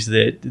things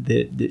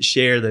that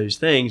share those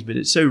things, but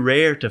it's so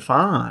rare to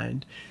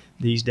find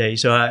these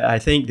days. So I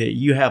think that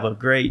you have a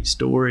great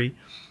story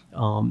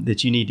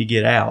that you need to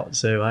get out.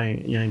 So I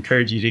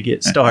encourage you to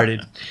get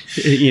started,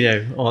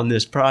 on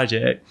this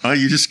project. Well,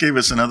 you just gave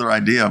us another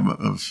idea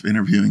of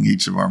interviewing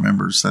each of our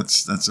members.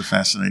 That's a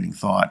fascinating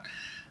thought.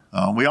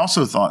 We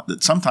also thought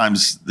that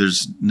sometimes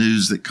there's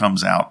news that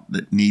comes out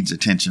that needs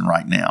attention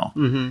right now.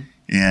 Mm-hmm.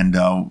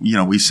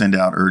 And, we send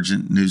out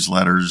urgent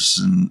newsletters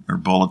or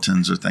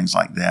bulletins or things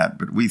like that.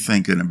 But we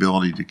think an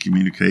ability to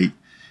communicate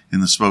in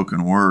the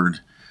spoken word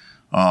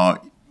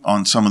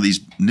on some of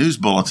these news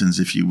bulletins,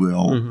 if you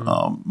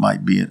will,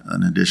 might be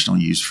an additional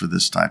use for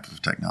this type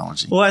of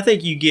technology. Well, I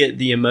think you get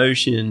the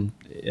emotion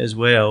as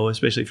well,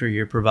 especially for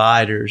your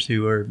providers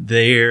who are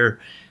there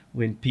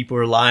when people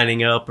are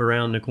lining up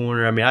around the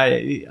corner. I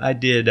mean, I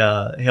did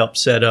help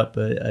set up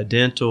a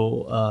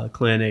dental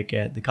clinic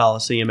at the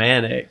Coliseum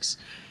Annex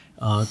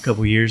a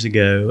couple years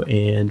ago,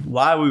 and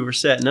while we were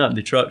setting up,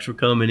 the trucks were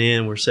coming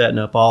in. We're setting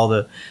up all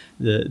the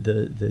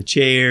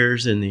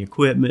chairs and the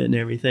equipment and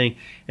everything,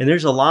 and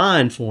there's a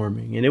line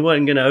forming, and it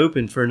wasn't going to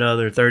open for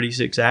another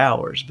 36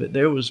 hours, but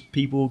there was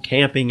people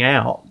camping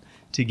out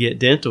to get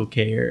dental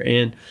care.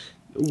 And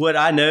what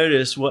I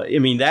noticed,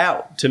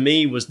 that to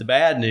me was the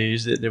bad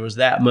news, that there was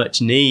that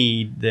much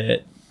need.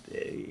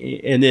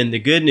 And then the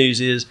good news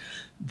is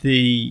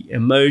the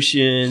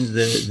emotion,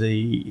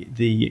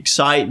 the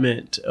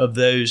excitement of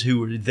those who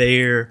were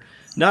there,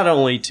 not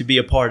only to be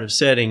a part of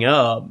setting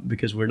up,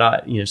 because we're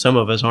not, some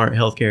of us aren't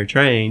healthcare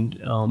trained,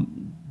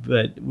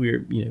 but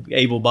we're,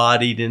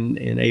 able-bodied and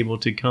able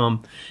to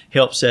come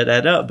help set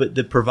that up. But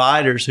the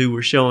providers who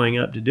were showing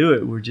up to do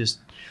it were just,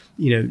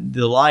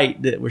 the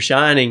light that were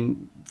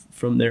shining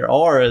from their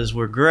auras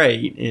were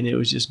great. And it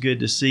was just good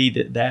to see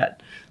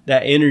that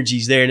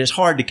energy's there. And it's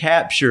hard to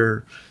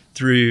capture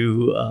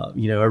through,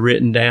 a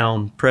written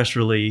down press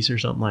release or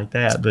something like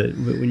that. But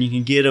when you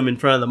can get them in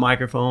front of the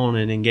microphone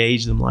and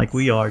engage them like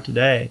we are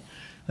today,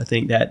 I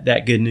think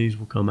that good news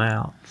will come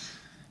out.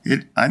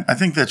 I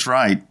think that's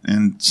right.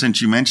 And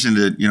since you mentioned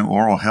it,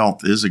 oral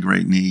health is a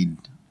great need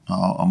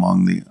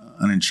among the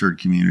uninsured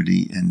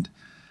community. And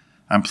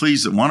I'm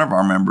pleased that one of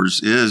our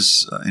members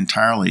is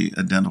entirely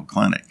a dental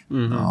clinic.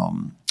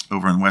 Mm-hmm.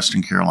 Over in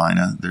Western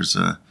Carolina, there's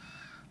a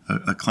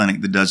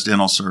clinic that does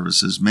dental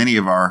services. Many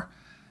of our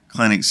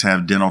clinics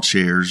have dental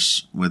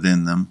chairs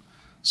within them.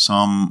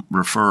 Some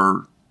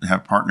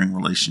have partnering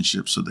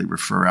relationships, so they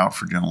refer out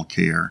for dental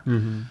care.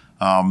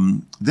 Mm-hmm.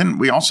 Then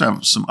we also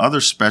have some other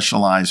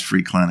specialized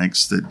free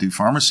clinics that do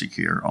pharmacy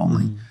care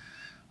only.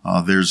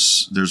 Mm-hmm.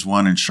 There's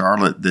one in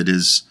Charlotte that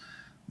is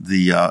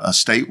a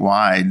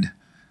statewide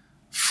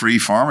free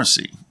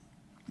pharmacy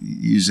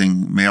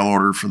using mail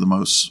order for the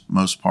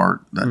most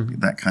part,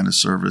 that kind of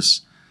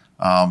service,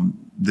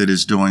 that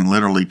is doing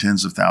literally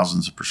tens of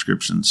thousands of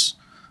prescriptions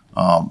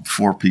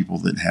for people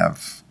that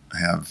have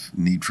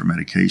need for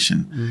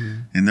medication.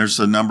 Mm-hmm. And there's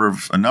a number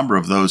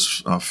of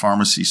those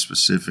pharmacy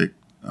specific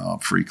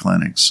free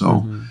clinics.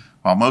 So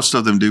while most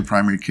of them do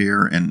primary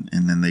care and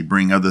then they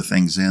bring other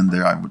things in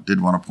there, I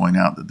did want to point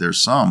out that there's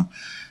some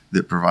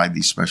that provide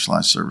these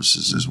specialized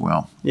services as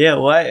well. Yeah,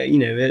 well,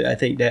 I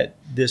think that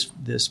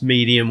this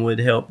medium would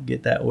help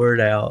get that word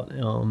out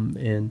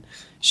and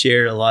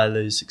share a lot of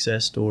those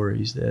success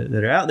stories that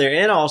are out there,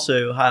 and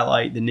also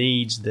highlight the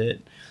needs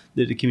that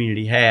the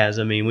community has.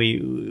 I mean,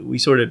 we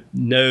sort of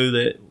know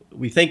that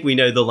we think we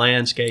know the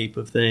landscape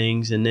of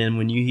things, and then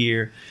when you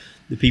hear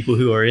the people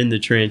who are in the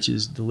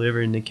trenches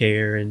delivering the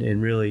care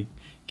and really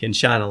can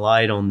shine a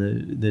light on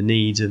the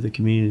needs of the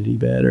community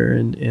better,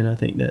 and I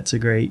think that's a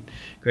great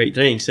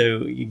thing.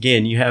 So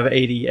again, you have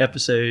 80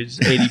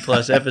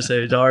 plus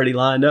episodes already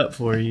lined up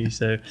for you.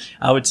 So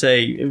I would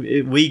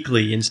say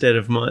weekly instead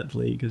of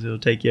monthly, because it'll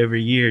take you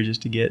every year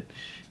just to get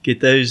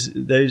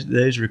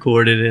those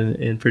recorded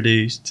and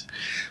produced.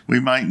 We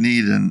might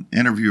need an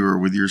interviewer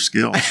with your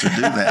skills to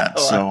do that.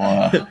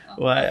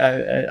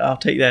 I'll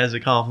take that as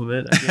a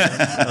compliment, I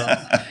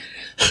guess.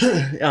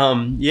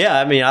 Yeah,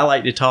 I mean, I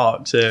like to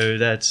talk, so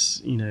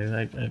that's,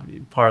 I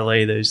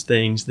parlay those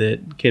things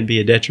that can be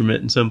a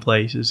detriment in some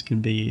places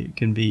can be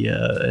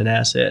an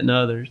asset in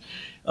others.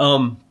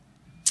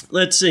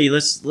 Let's see.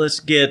 Let's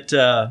get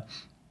so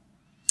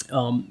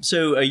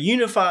a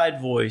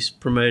unified voice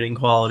promoting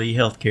quality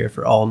healthcare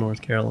for all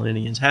North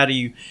Carolinians. How do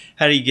you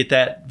get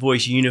that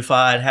voice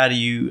unified? How do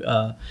you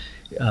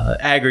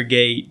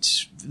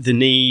aggregate the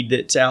need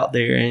that's out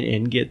there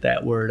and get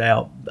that word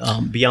out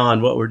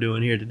beyond what we're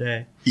doing here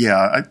today?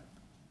 Yeah,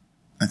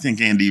 I think,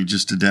 Andy, you've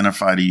just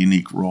identified a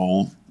unique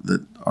role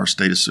that our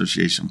state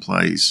association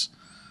plays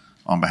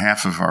on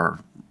behalf of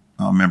our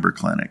member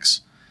clinics,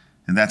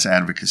 and that's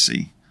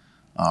advocacy.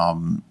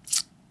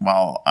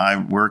 While I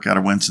work out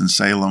of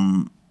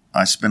Winston-Salem,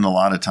 I spend a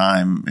lot of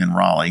time in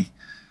Raleigh,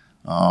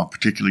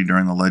 particularly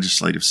during the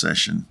legislative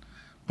session.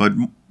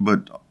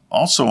 But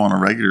also on a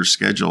regular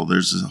schedule,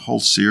 there's a whole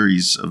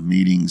series of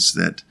meetings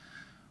that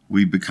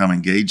we become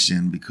engaged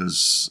in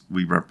because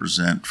we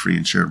represent free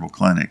and charitable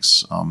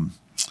clinics.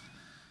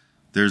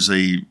 There's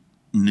a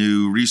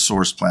new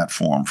resource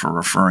platform for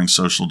referring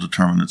social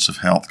determinants of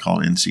health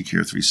called NC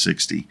Care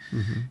 360,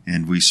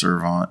 and we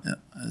serve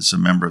as a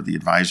member of the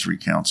advisory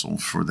council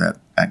for that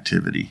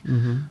activity.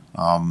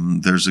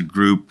 There's a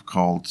group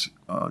called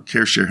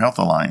CareShare Health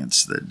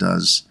Alliance that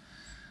does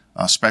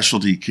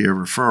specialty care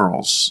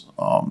referrals,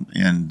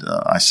 and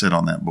I sit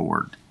on that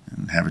board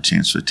and have a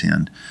chance to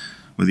attend.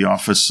 with the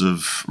Office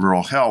of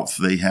Rural Health,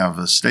 they have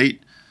a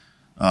state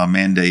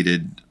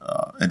mandated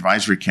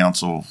advisory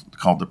council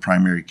called the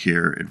Primary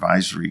Care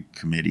Advisory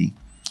Committee,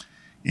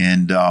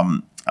 and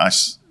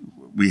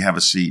we have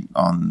a seat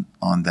on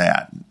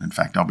that. In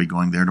fact, I'll be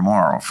going there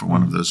tomorrow for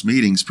one of those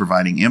meetings,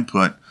 providing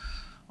input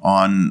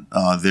on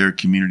their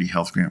community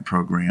health grant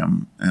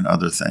program and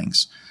other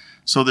things.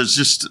 So there's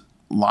just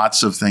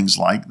lots of things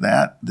like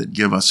that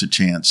give us a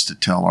chance to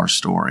tell our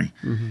story.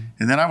 Mm-hmm.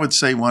 And then I would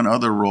say one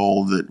other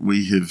role that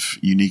we have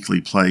uniquely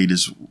played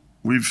is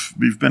we've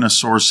been a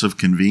source of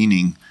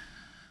convening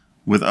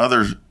with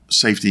other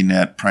safety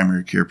net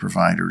primary care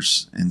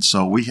providers. And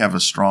so we have a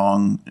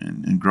strong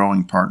and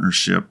growing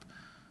partnership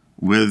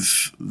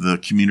with the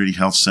community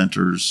health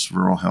centers,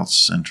 rural health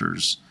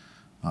centers,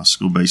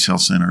 school-based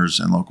health centers,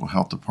 and local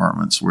health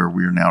departments, where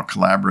we are now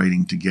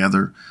collaborating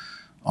together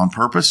on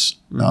purpose,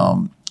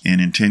 mm-hmm. And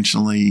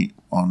intentionally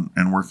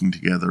and working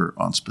together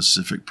on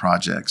specific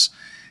projects.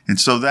 And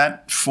so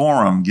that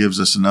forum gives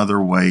us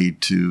another way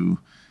to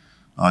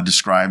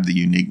describe the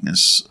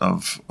uniqueness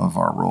of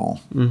our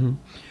role.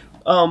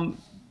 Mm-hmm.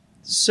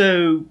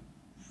 So,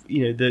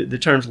 the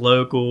terms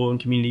local and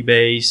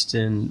community-based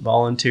and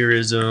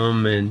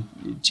volunteerism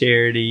and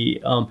charity,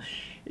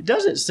 it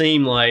doesn't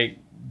seem like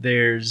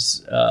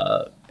there's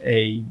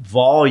a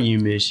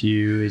volume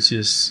issue. It's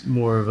just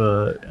more of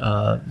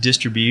a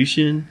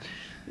distribution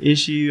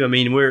issue. I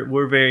mean,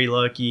 we're very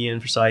lucky in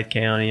Forsyth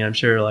County. I'm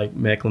sure like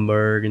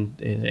Mecklenburg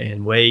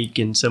and Wake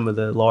and some of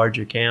the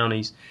larger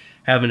counties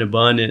have an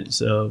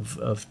abundance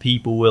of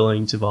people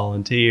willing to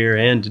volunteer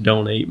and to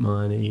donate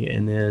money,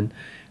 and then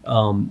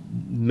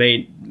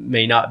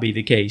may not be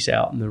the case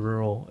out in the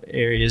rural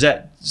area. Is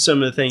that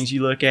some of the things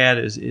you look at?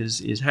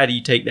 Is how do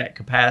you take that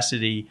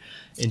capacity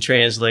and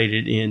translate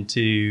it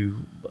into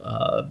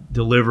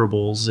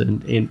deliverables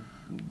and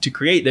to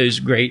create those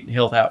great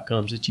health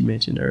outcomes that you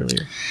mentioned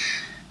earlier?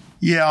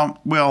 Yeah,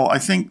 well, I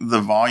think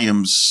the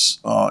volumes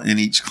in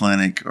each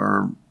clinic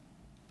are,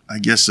 I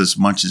guess, as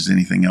much as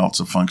anything else,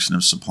 a function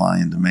of supply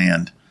and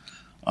demand.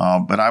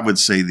 But I would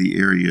say the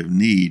area of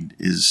need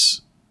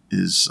is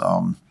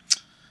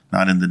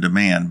not in the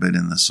demand, but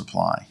in the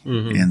supply.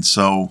 Mm-hmm. And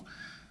so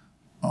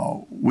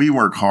we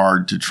work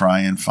hard to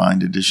try and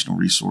find additional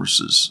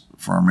resources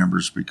for our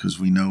members, because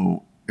we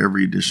know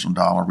every additional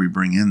dollar we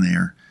bring in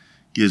there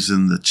gives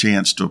them the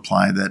chance to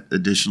apply that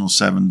additional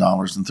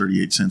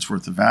 $7.38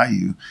 worth of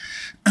value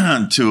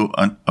to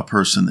a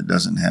person that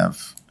doesn't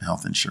have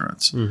health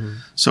insurance. Mm-hmm.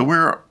 So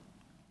we're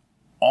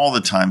all the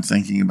time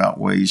thinking about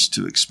ways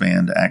to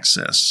expand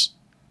access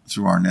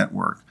through our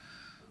network.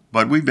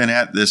 But we've been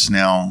at this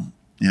now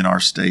in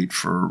our state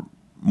for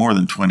more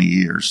than 20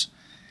 years.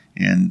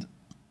 And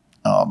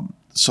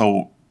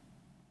so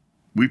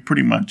we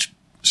pretty much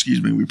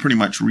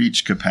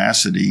reach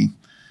capacity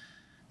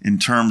in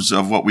terms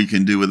of what we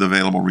can do with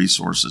available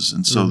resources.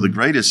 And so the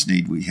greatest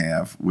need we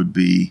have would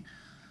be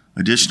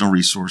additional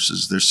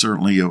resources. There's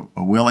certainly a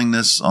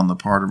willingness on the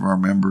part of our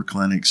member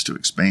clinics to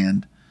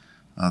expand.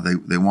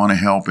 They want to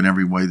help in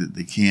every way that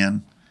they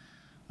can,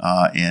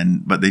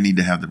 but they need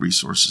to have the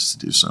resources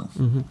to do so.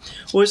 Mm-hmm.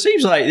 Well, it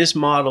seems like this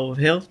model of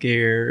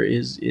healthcare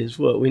is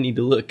what we need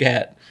to look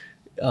at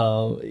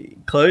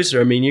closer.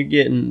 I mean, you're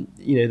getting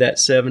that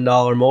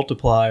 $7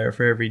 multiplier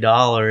for every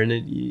dollar,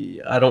 and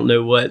I don't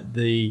know what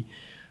the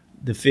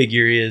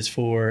figure is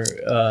for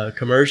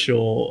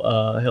commercial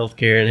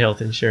healthcare and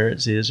health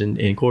insurance is,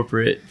 and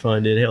corporate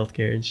funded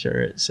healthcare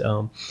insurance.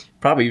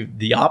 Probably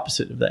the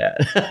opposite of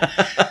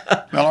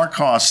that. Well, our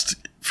costs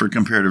for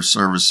comparative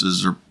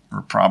services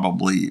are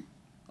probably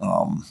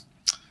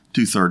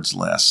 2/3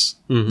 less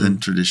mm-hmm. than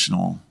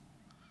traditional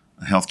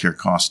healthcare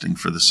costing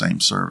for the same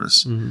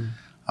service.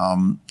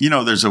 Mm-hmm.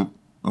 There's a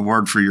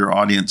word for your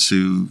audience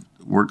who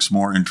works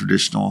more in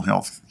traditional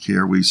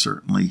healthcare. We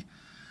certainly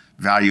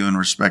value and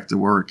respect the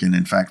work. And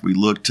in fact, we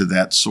look to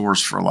that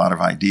source for a lot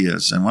of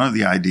ideas. And one of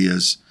the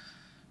ideas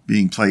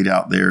being played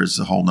out there is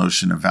the whole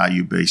notion of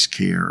value-based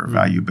care or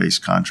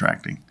value-based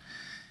contracting.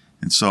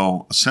 And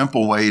so a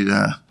simple way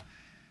to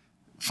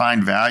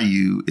find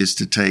value is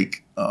to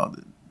take,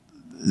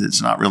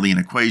 it's not really an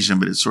equation,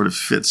 but it sort of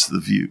fits the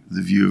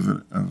view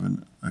of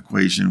an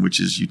equation,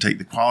 which is you take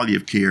the quality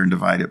of care and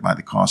divide it by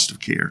the cost of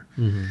care.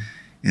 Mm-hmm.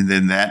 And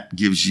then that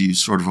gives you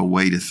sort of a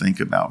way to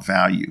think about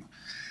value.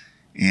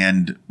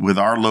 And with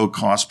our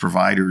low-cost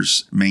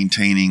providers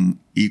maintaining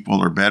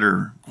equal or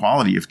better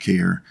quality of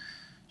care,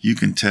 you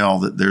can tell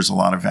that there's a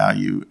lot of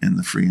value in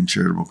the free and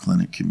charitable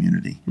clinic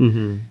community.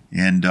 Mm-hmm.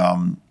 And,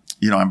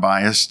 I'm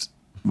biased.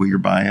 We are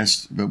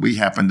biased. But we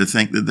happen to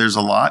think that there's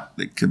a lot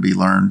that could be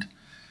learned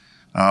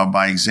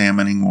by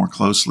examining more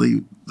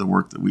closely the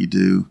work that we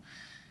do.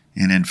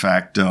 And, in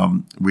fact,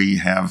 we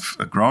have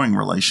a growing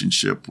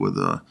relationship with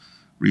a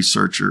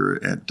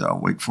researcher at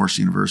Wake Forest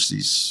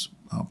University's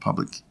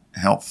public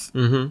health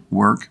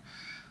work,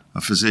 a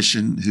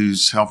physician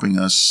who's helping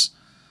us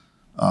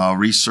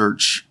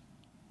research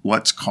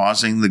what's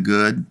causing the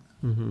good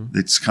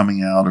that's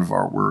coming out of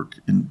our work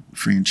in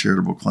free and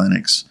charitable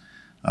clinics.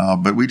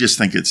 But we just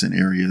think it's an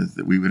area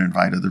that we would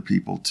invite other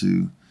people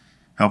to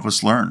help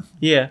us learn.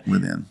 Yeah.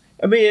 Within.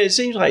 I mean, it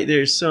seems like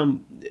there's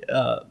some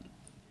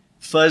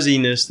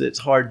fuzziness that's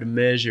hard to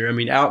measure. I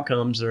mean,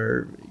 outcomes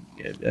are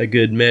a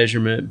good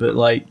measurement, but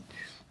like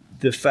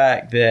the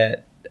fact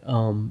that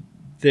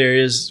there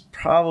is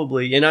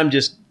probably, and I'm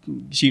just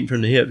shooting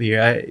from the hip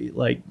here, I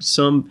like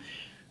some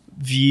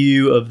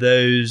view of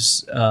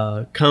those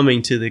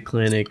coming to the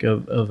clinic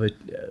of a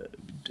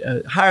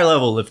higher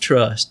level of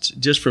trust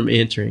just from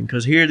entering,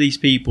 because here are these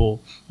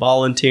people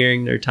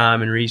volunteering their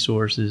time and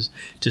resources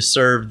to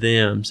serve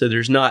them. So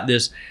there's not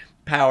this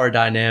power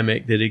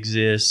dynamic that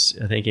exists,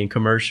 I think, in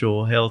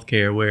commercial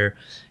healthcare, where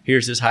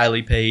here's this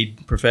highly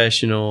paid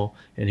professional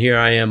and here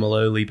I am, a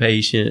lowly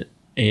patient,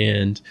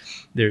 and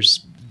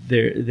there's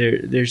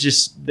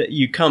just that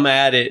you come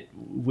at it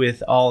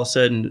with all of a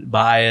sudden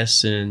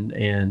bias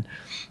and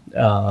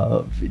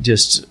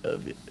just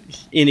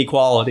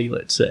inequality,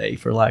 let's say,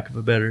 for lack of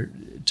a better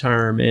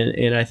term.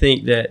 And I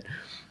think that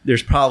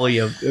there's probably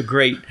a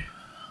great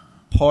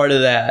part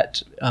of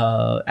that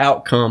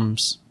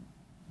outcomes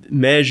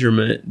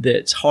measurement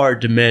that's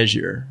hard to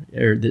measure,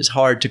 or that's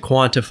hard to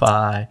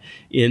quantify,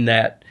 in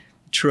that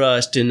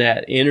trust and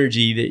that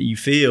energy that you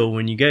feel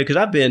when you go. Because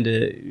I've been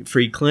to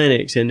free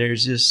clinics, and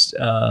there's just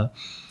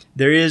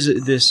there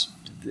is this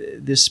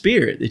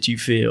spirit that you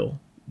feel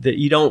that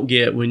you don't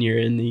get when you're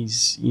in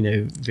these,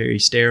 very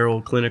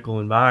sterile clinical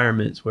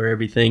environments where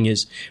everything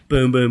is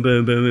boom, boom,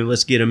 boom, boom, and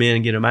let's get them in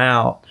and get them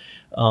out.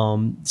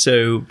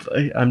 So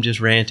I'm just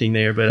ranting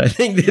there, but I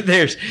think that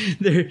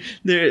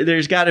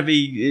there's got to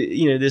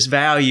be, this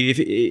value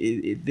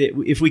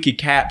if we could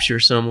capture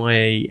some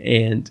way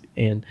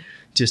and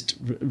just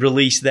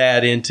release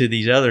that into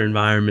these other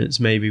environments,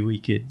 maybe we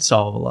could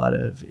solve a lot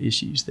of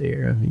issues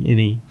there. I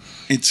mean,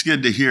 It's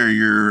good to hear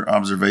your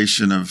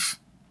observation of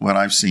what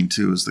I've seen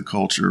too is the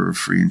culture of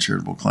free and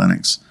charitable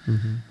clinics.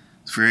 Mm-hmm.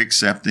 It's very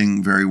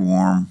accepting, very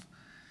warm.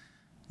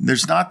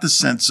 There's not the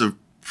sense of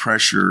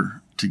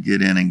pressure to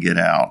get in and get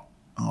out.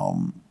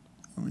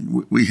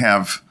 We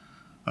have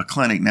a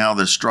clinic now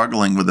that's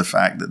struggling with the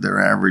fact that their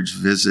average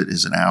visit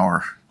is an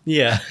hour.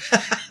 Yeah.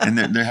 And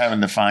they're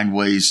having to find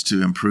ways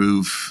to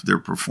improve their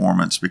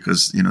performance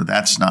because,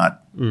 that's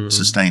not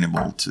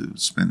sustainable to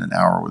spend an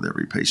hour with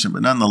every patient.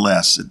 But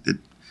nonetheless,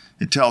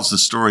 it tells the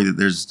story that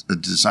there's a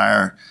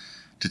desire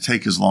to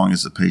take as long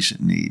as the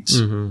patient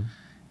needs. Mm-hmm.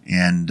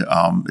 And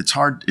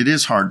it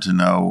is hard to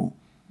know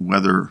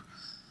whether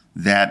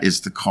that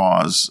is the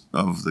cause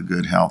of the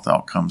good health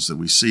outcomes that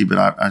we see. But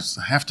I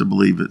have to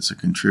believe it's a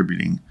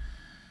contributing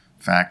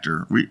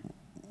factor.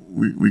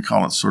 We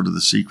call it sort of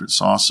the secret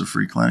sauce of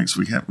free clinics.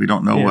 We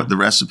don't know what the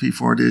recipe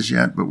for it is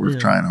yet, but we're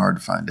trying hard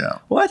to find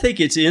out. Well, I think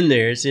it's in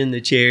there. It's in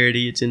the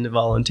charity. It's in the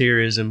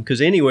volunteerism.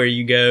 Because anywhere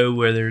you go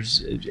where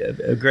there's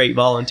a great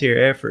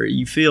volunteer effort,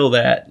 you feel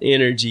that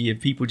energy of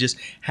people just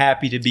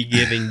happy to be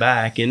giving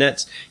back. And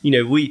that's,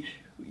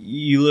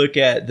 you look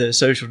at the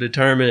social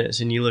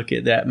determinants and you look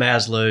at that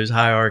Maslow's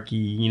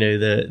hierarchy,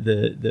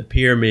 the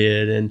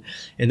pyramid,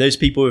 and those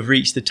people who have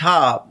reached the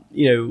top,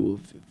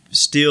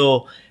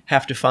 still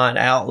have to find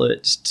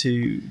outlets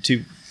to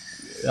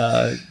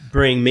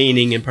bring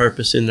meaning and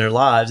purpose in their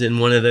lives. And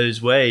one of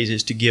those ways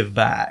is to give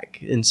back.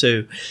 And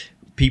so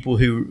people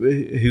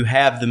who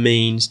have the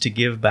means to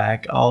give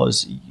back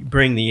always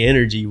bring the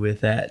energy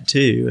with that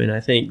too. And I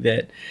think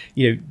that,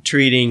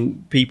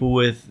 treating people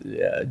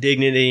with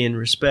dignity and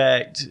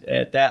respect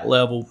at that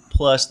level,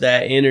 plus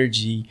that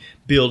energy,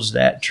 builds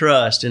that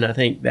trust. And I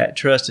think that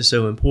trust is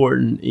so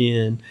important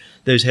in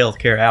those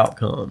healthcare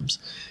outcomes.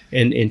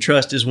 And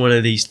trust is one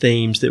of these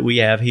themes that we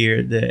have here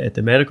at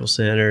the medical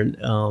center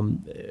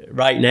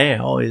right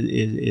now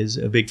is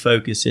a big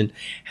focus in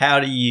how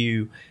do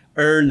you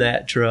earn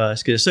that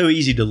trust, because it's so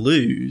easy to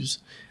lose,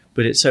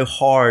 but it's so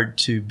hard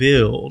to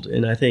build.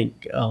 And I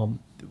think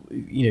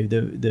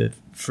the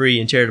free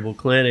and charitable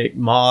clinic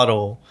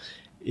model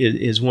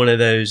is one of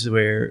those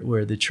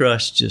where the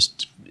trust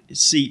just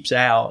seeps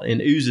out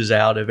and oozes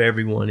out of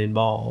everyone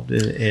involved.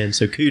 And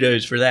so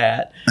kudos for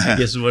that, I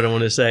guess is what I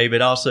want to say.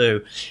 But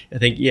also, I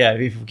think,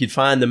 if we could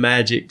find the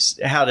magics,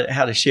 how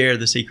to share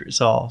the secret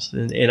sauce.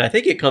 And I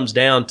think it comes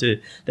down to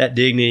that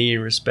dignity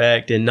and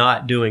respect and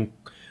not doing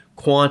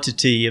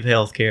quantity of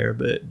healthcare,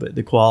 but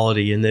the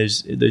quality, and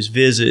those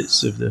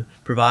visits of the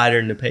provider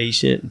and the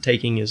patient, and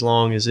taking as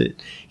long as it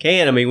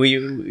can. I mean,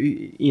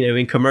 we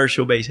in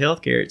commercial based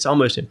healthcare, it's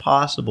almost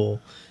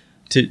impossible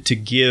to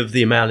give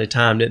the amount of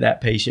time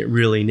that patient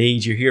really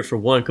needs. You're here for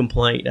one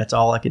complaint. That's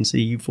all I can see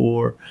you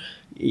for.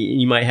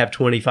 You might have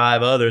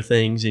 25 other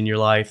things in your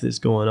life that's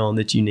going on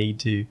that you need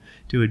to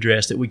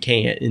address that we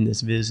can't in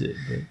this visit.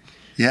 But.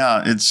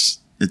 Yeah,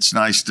 it's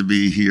nice to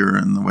be here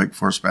in the Wake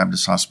Forest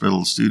Baptist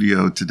Hospital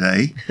studio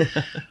today.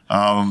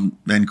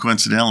 And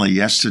coincidentally,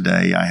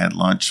 yesterday I had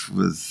lunch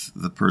with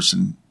the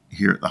person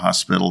here at the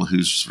hospital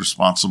who's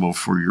responsible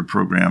for your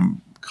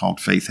program called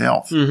Faith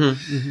Health.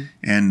 Mm-hmm, mm-hmm.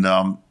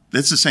 And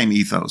it's the same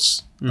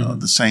ethos,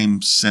 the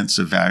same sense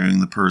of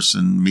valuing the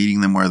person, meeting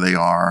them where they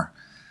are,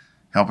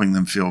 helping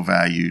them feel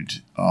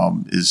valued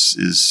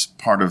is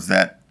part of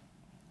that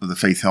the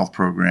Faith Health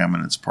program,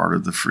 and it's part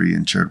of the free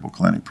and charitable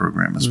clinic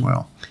program as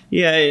well.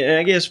 Yeah, and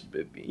I guess,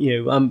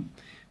 I'm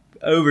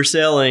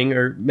overselling,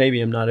 or maybe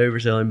I'm not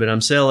overselling, but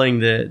I'm selling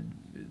the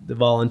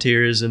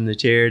volunteerism, the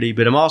charity,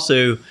 but I'm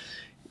also,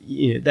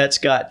 that's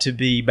got to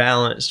be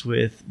balanced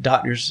with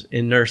doctors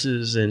and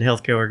nurses and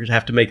healthcare workers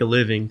have to make a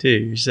living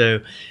too.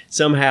 So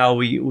somehow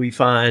we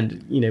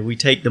find, we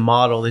take the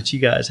model that you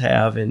guys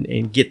have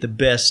and get the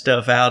best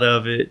stuff out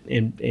of it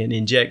and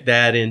inject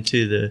that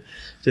into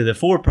the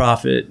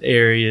for-profit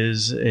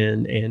areas,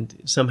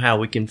 and somehow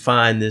we can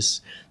find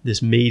this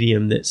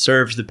medium that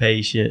serves the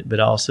patient but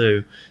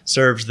also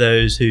serves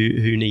those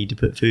who need to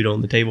put food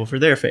on the table for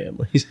their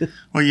families.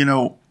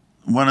 Well,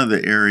 one of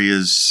the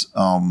areas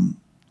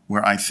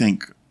where I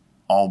think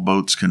all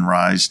boats can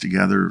rise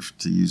together,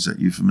 to use that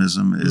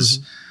euphemism,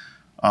 is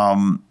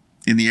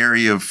in the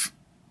area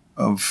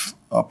of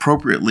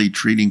appropriately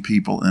treating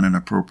people in an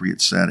appropriate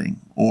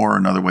setting. Or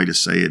another way to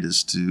say it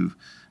is to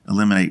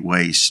eliminate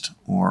waste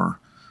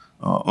or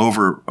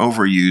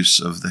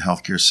overuse of the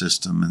healthcare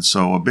system. And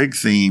so a big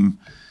theme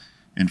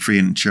in free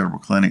and charitable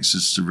clinics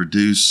is to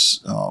reduce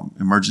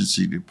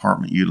emergency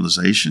department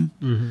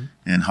utilization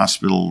and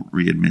hospital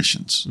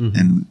readmissions.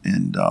 And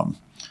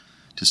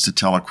just to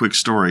tell a quick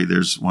story,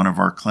 there's one of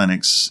our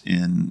clinics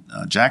in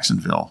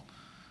Jacksonville,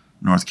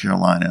 North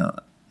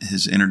Carolina,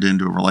 has entered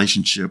into a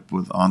relationship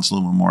with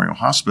Onslow Memorial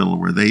Hospital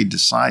where they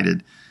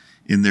decided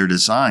in their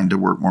design to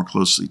work more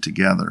closely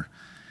together.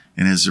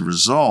 And as a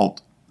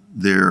result,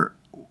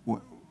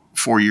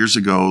 4 years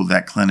ago,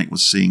 that clinic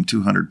was seeing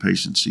 200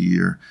 patients a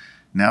year.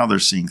 Now they're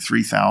seeing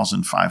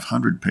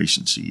 3,500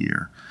 patients a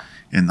year.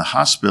 And the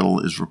hospital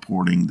is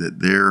reporting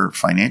that their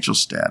financial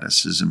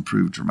status has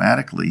improved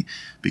dramatically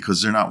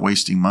because they're not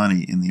wasting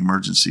money in the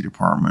emergency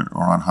department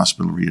or on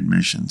hospital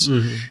readmissions.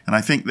 And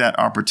I think that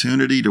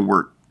opportunity to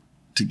work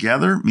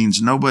together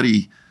means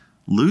nobody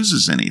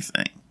loses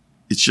anything.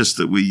 It's just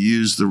that we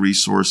use the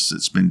resource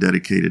that's been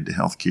dedicated to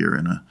healthcare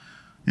in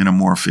a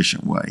more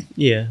efficient way.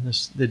 Yeah,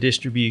 that's the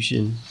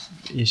distribution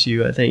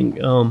issue, I think.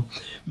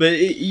 But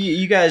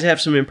you guys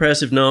have some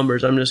impressive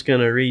numbers. I'm just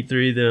going to read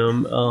through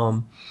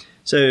them.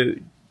 So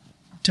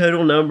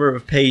total number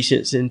of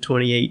patients in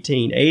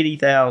 2018,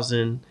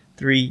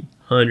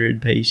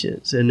 80,300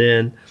 patients. And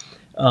then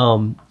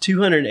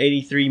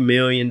 $283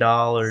 million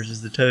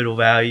is the total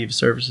value of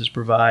services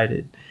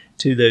provided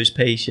to those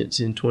patients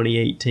in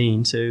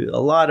 2018. So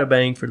a lot of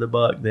bang for the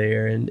buck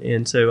there.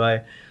 And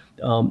so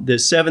the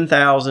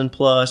 7,000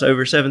 plus,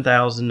 over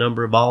 7,000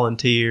 number of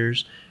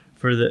volunteers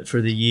for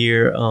the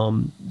year.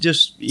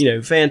 Just,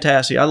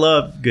 fantastic. I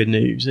love good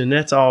news, and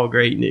that's all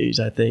great news,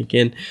 I think.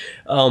 And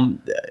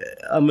I'm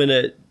going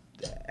to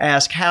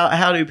ask,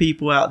 how do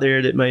people out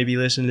there that may be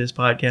listening to this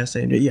podcast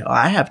saying,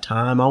 I have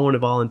time, I want to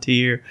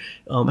volunteer.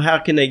 How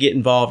can they get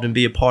involved and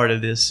be a part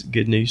of this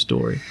good news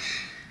story?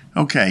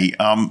 Okay,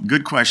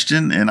 good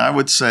question. And I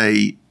would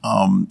say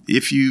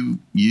if you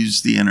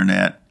use the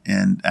internet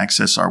and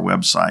access our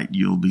website,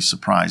 you'll be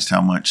surprised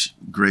how much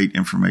great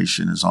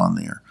information is on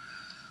there.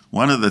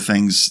 One of the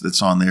things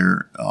that's on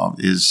there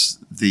is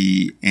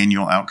the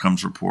annual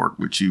outcomes report,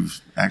 which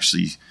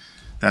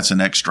that's an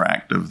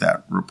extract of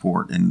that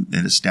report, and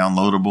it's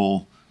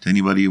downloadable to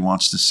anybody who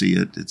wants to see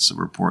it. It's a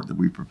report that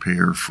we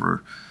prepare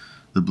for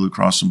the Blue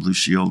Cross and Blue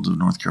Shield of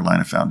North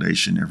Carolina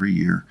Foundation every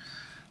year.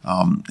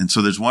 And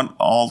so there's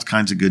all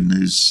kinds of good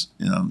news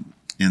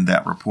in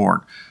that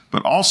report.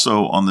 But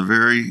also on the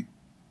very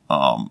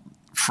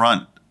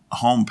front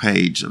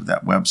homepage of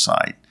that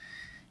website,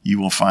 you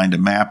will find a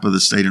map of the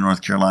state of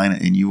North Carolina,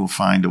 and you will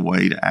find a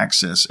way to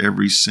access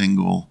every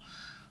single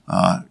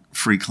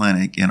free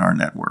clinic in our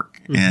network.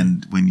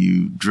 And when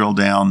you drill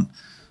down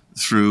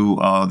through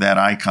that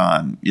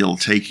icon, it'll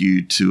take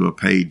you to a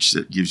page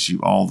that gives you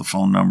all the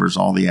phone numbers,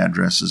 all the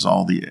addresses,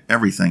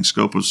 everything,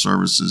 scope of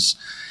services.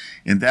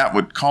 And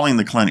calling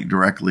the clinic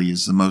directly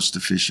is the most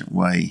efficient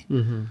way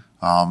to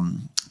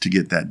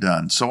get that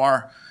done. So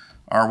our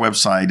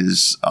website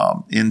is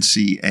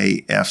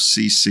ncafcc.org.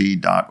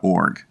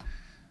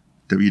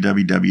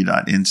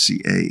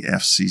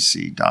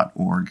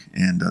 www.ncafcc.org,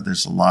 and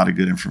there's a lot of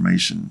good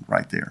information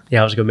right there.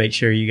 Yeah, I was going to make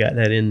sure you got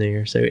that in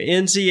there. So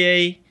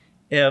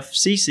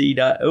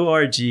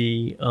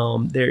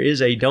ncafcc.org. There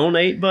is a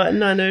donate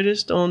button I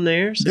noticed on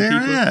there. So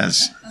there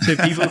is. So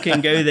people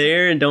can go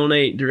there and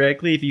donate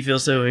directly if you feel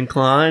so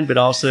inclined, but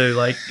also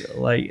like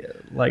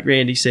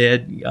Randy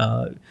said,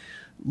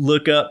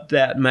 look up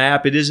that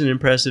map. It is an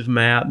impressive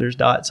map. There's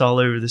dots all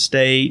over the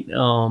state,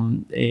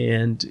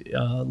 and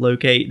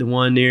locate the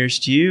one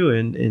nearest you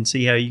and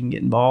see how you can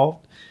get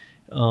involved.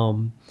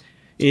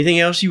 Anything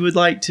else you would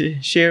like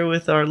to share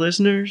with our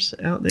listeners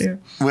out there?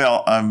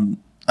 Well,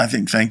 I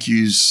think thank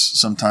yous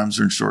sometimes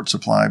are in short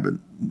supply, but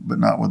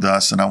not with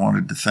us. And I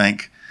wanted to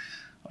thank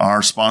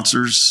our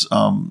sponsors.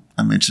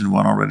 I mentioned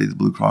one already, the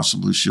Blue Cross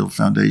and Blue Shield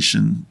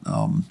Foundation.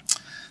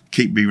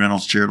 Kate B.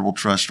 Reynolds Charitable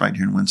Trust right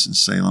here in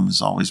Winston-Salem has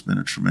always been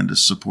a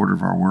tremendous supporter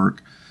of our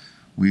work.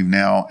 We've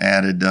now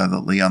added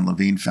the Leon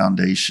Levine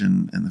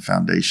Foundation and the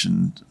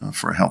Foundation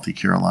for a Healthy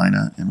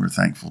Carolina, and we're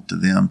thankful to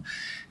them.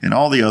 And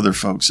all the other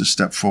folks that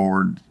step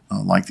forward,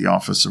 like the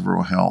Office of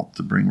Rural Health,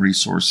 to bring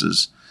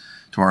resources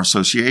to our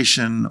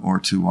association or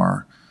to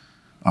our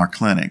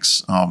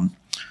clinics.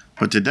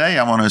 But today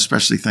I want to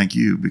especially thank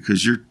you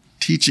because you're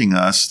teaching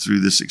us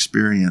through this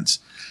experience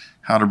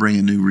how to bring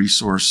a new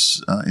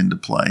resource into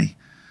play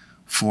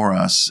for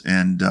us.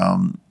 And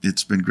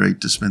it's been great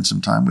to spend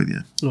some time with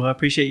you. Well, I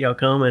appreciate y'all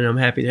coming. I'm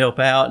happy to help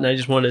out. And I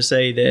just want to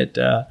say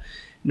that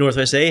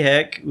Northwest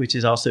AHEC, which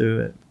is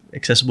also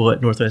accessible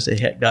at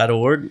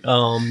northwestahec.org,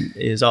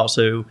 is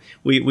also,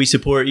 we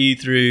support you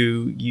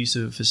through use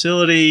of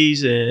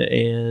facilities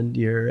and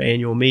your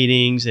annual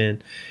meetings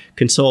and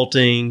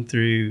consulting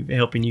through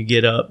helping you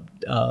get up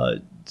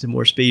to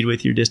more speed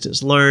with your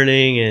distance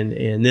learning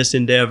and this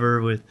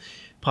endeavor with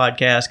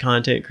podcast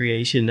content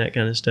creation, that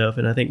kind of stuff.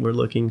 And I think we're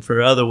looking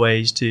for other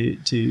ways to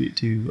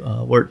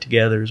work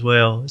together as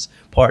well as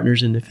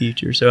partners in the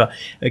future. So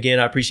again,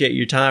 I appreciate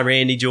your time.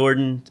 Randy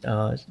Jordan,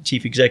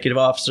 Chief Executive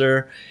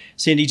Officer,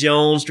 Cindy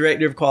Jones,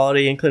 Director of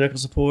Quality and Clinical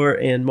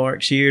Support, and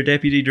Mark Shear,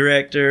 Deputy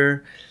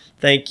Director.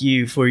 Thank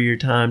you for your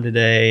time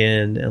today,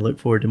 and I look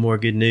forward to more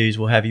good news.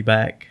 We'll have you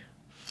back.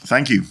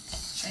 Thank you.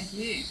 Thank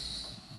you.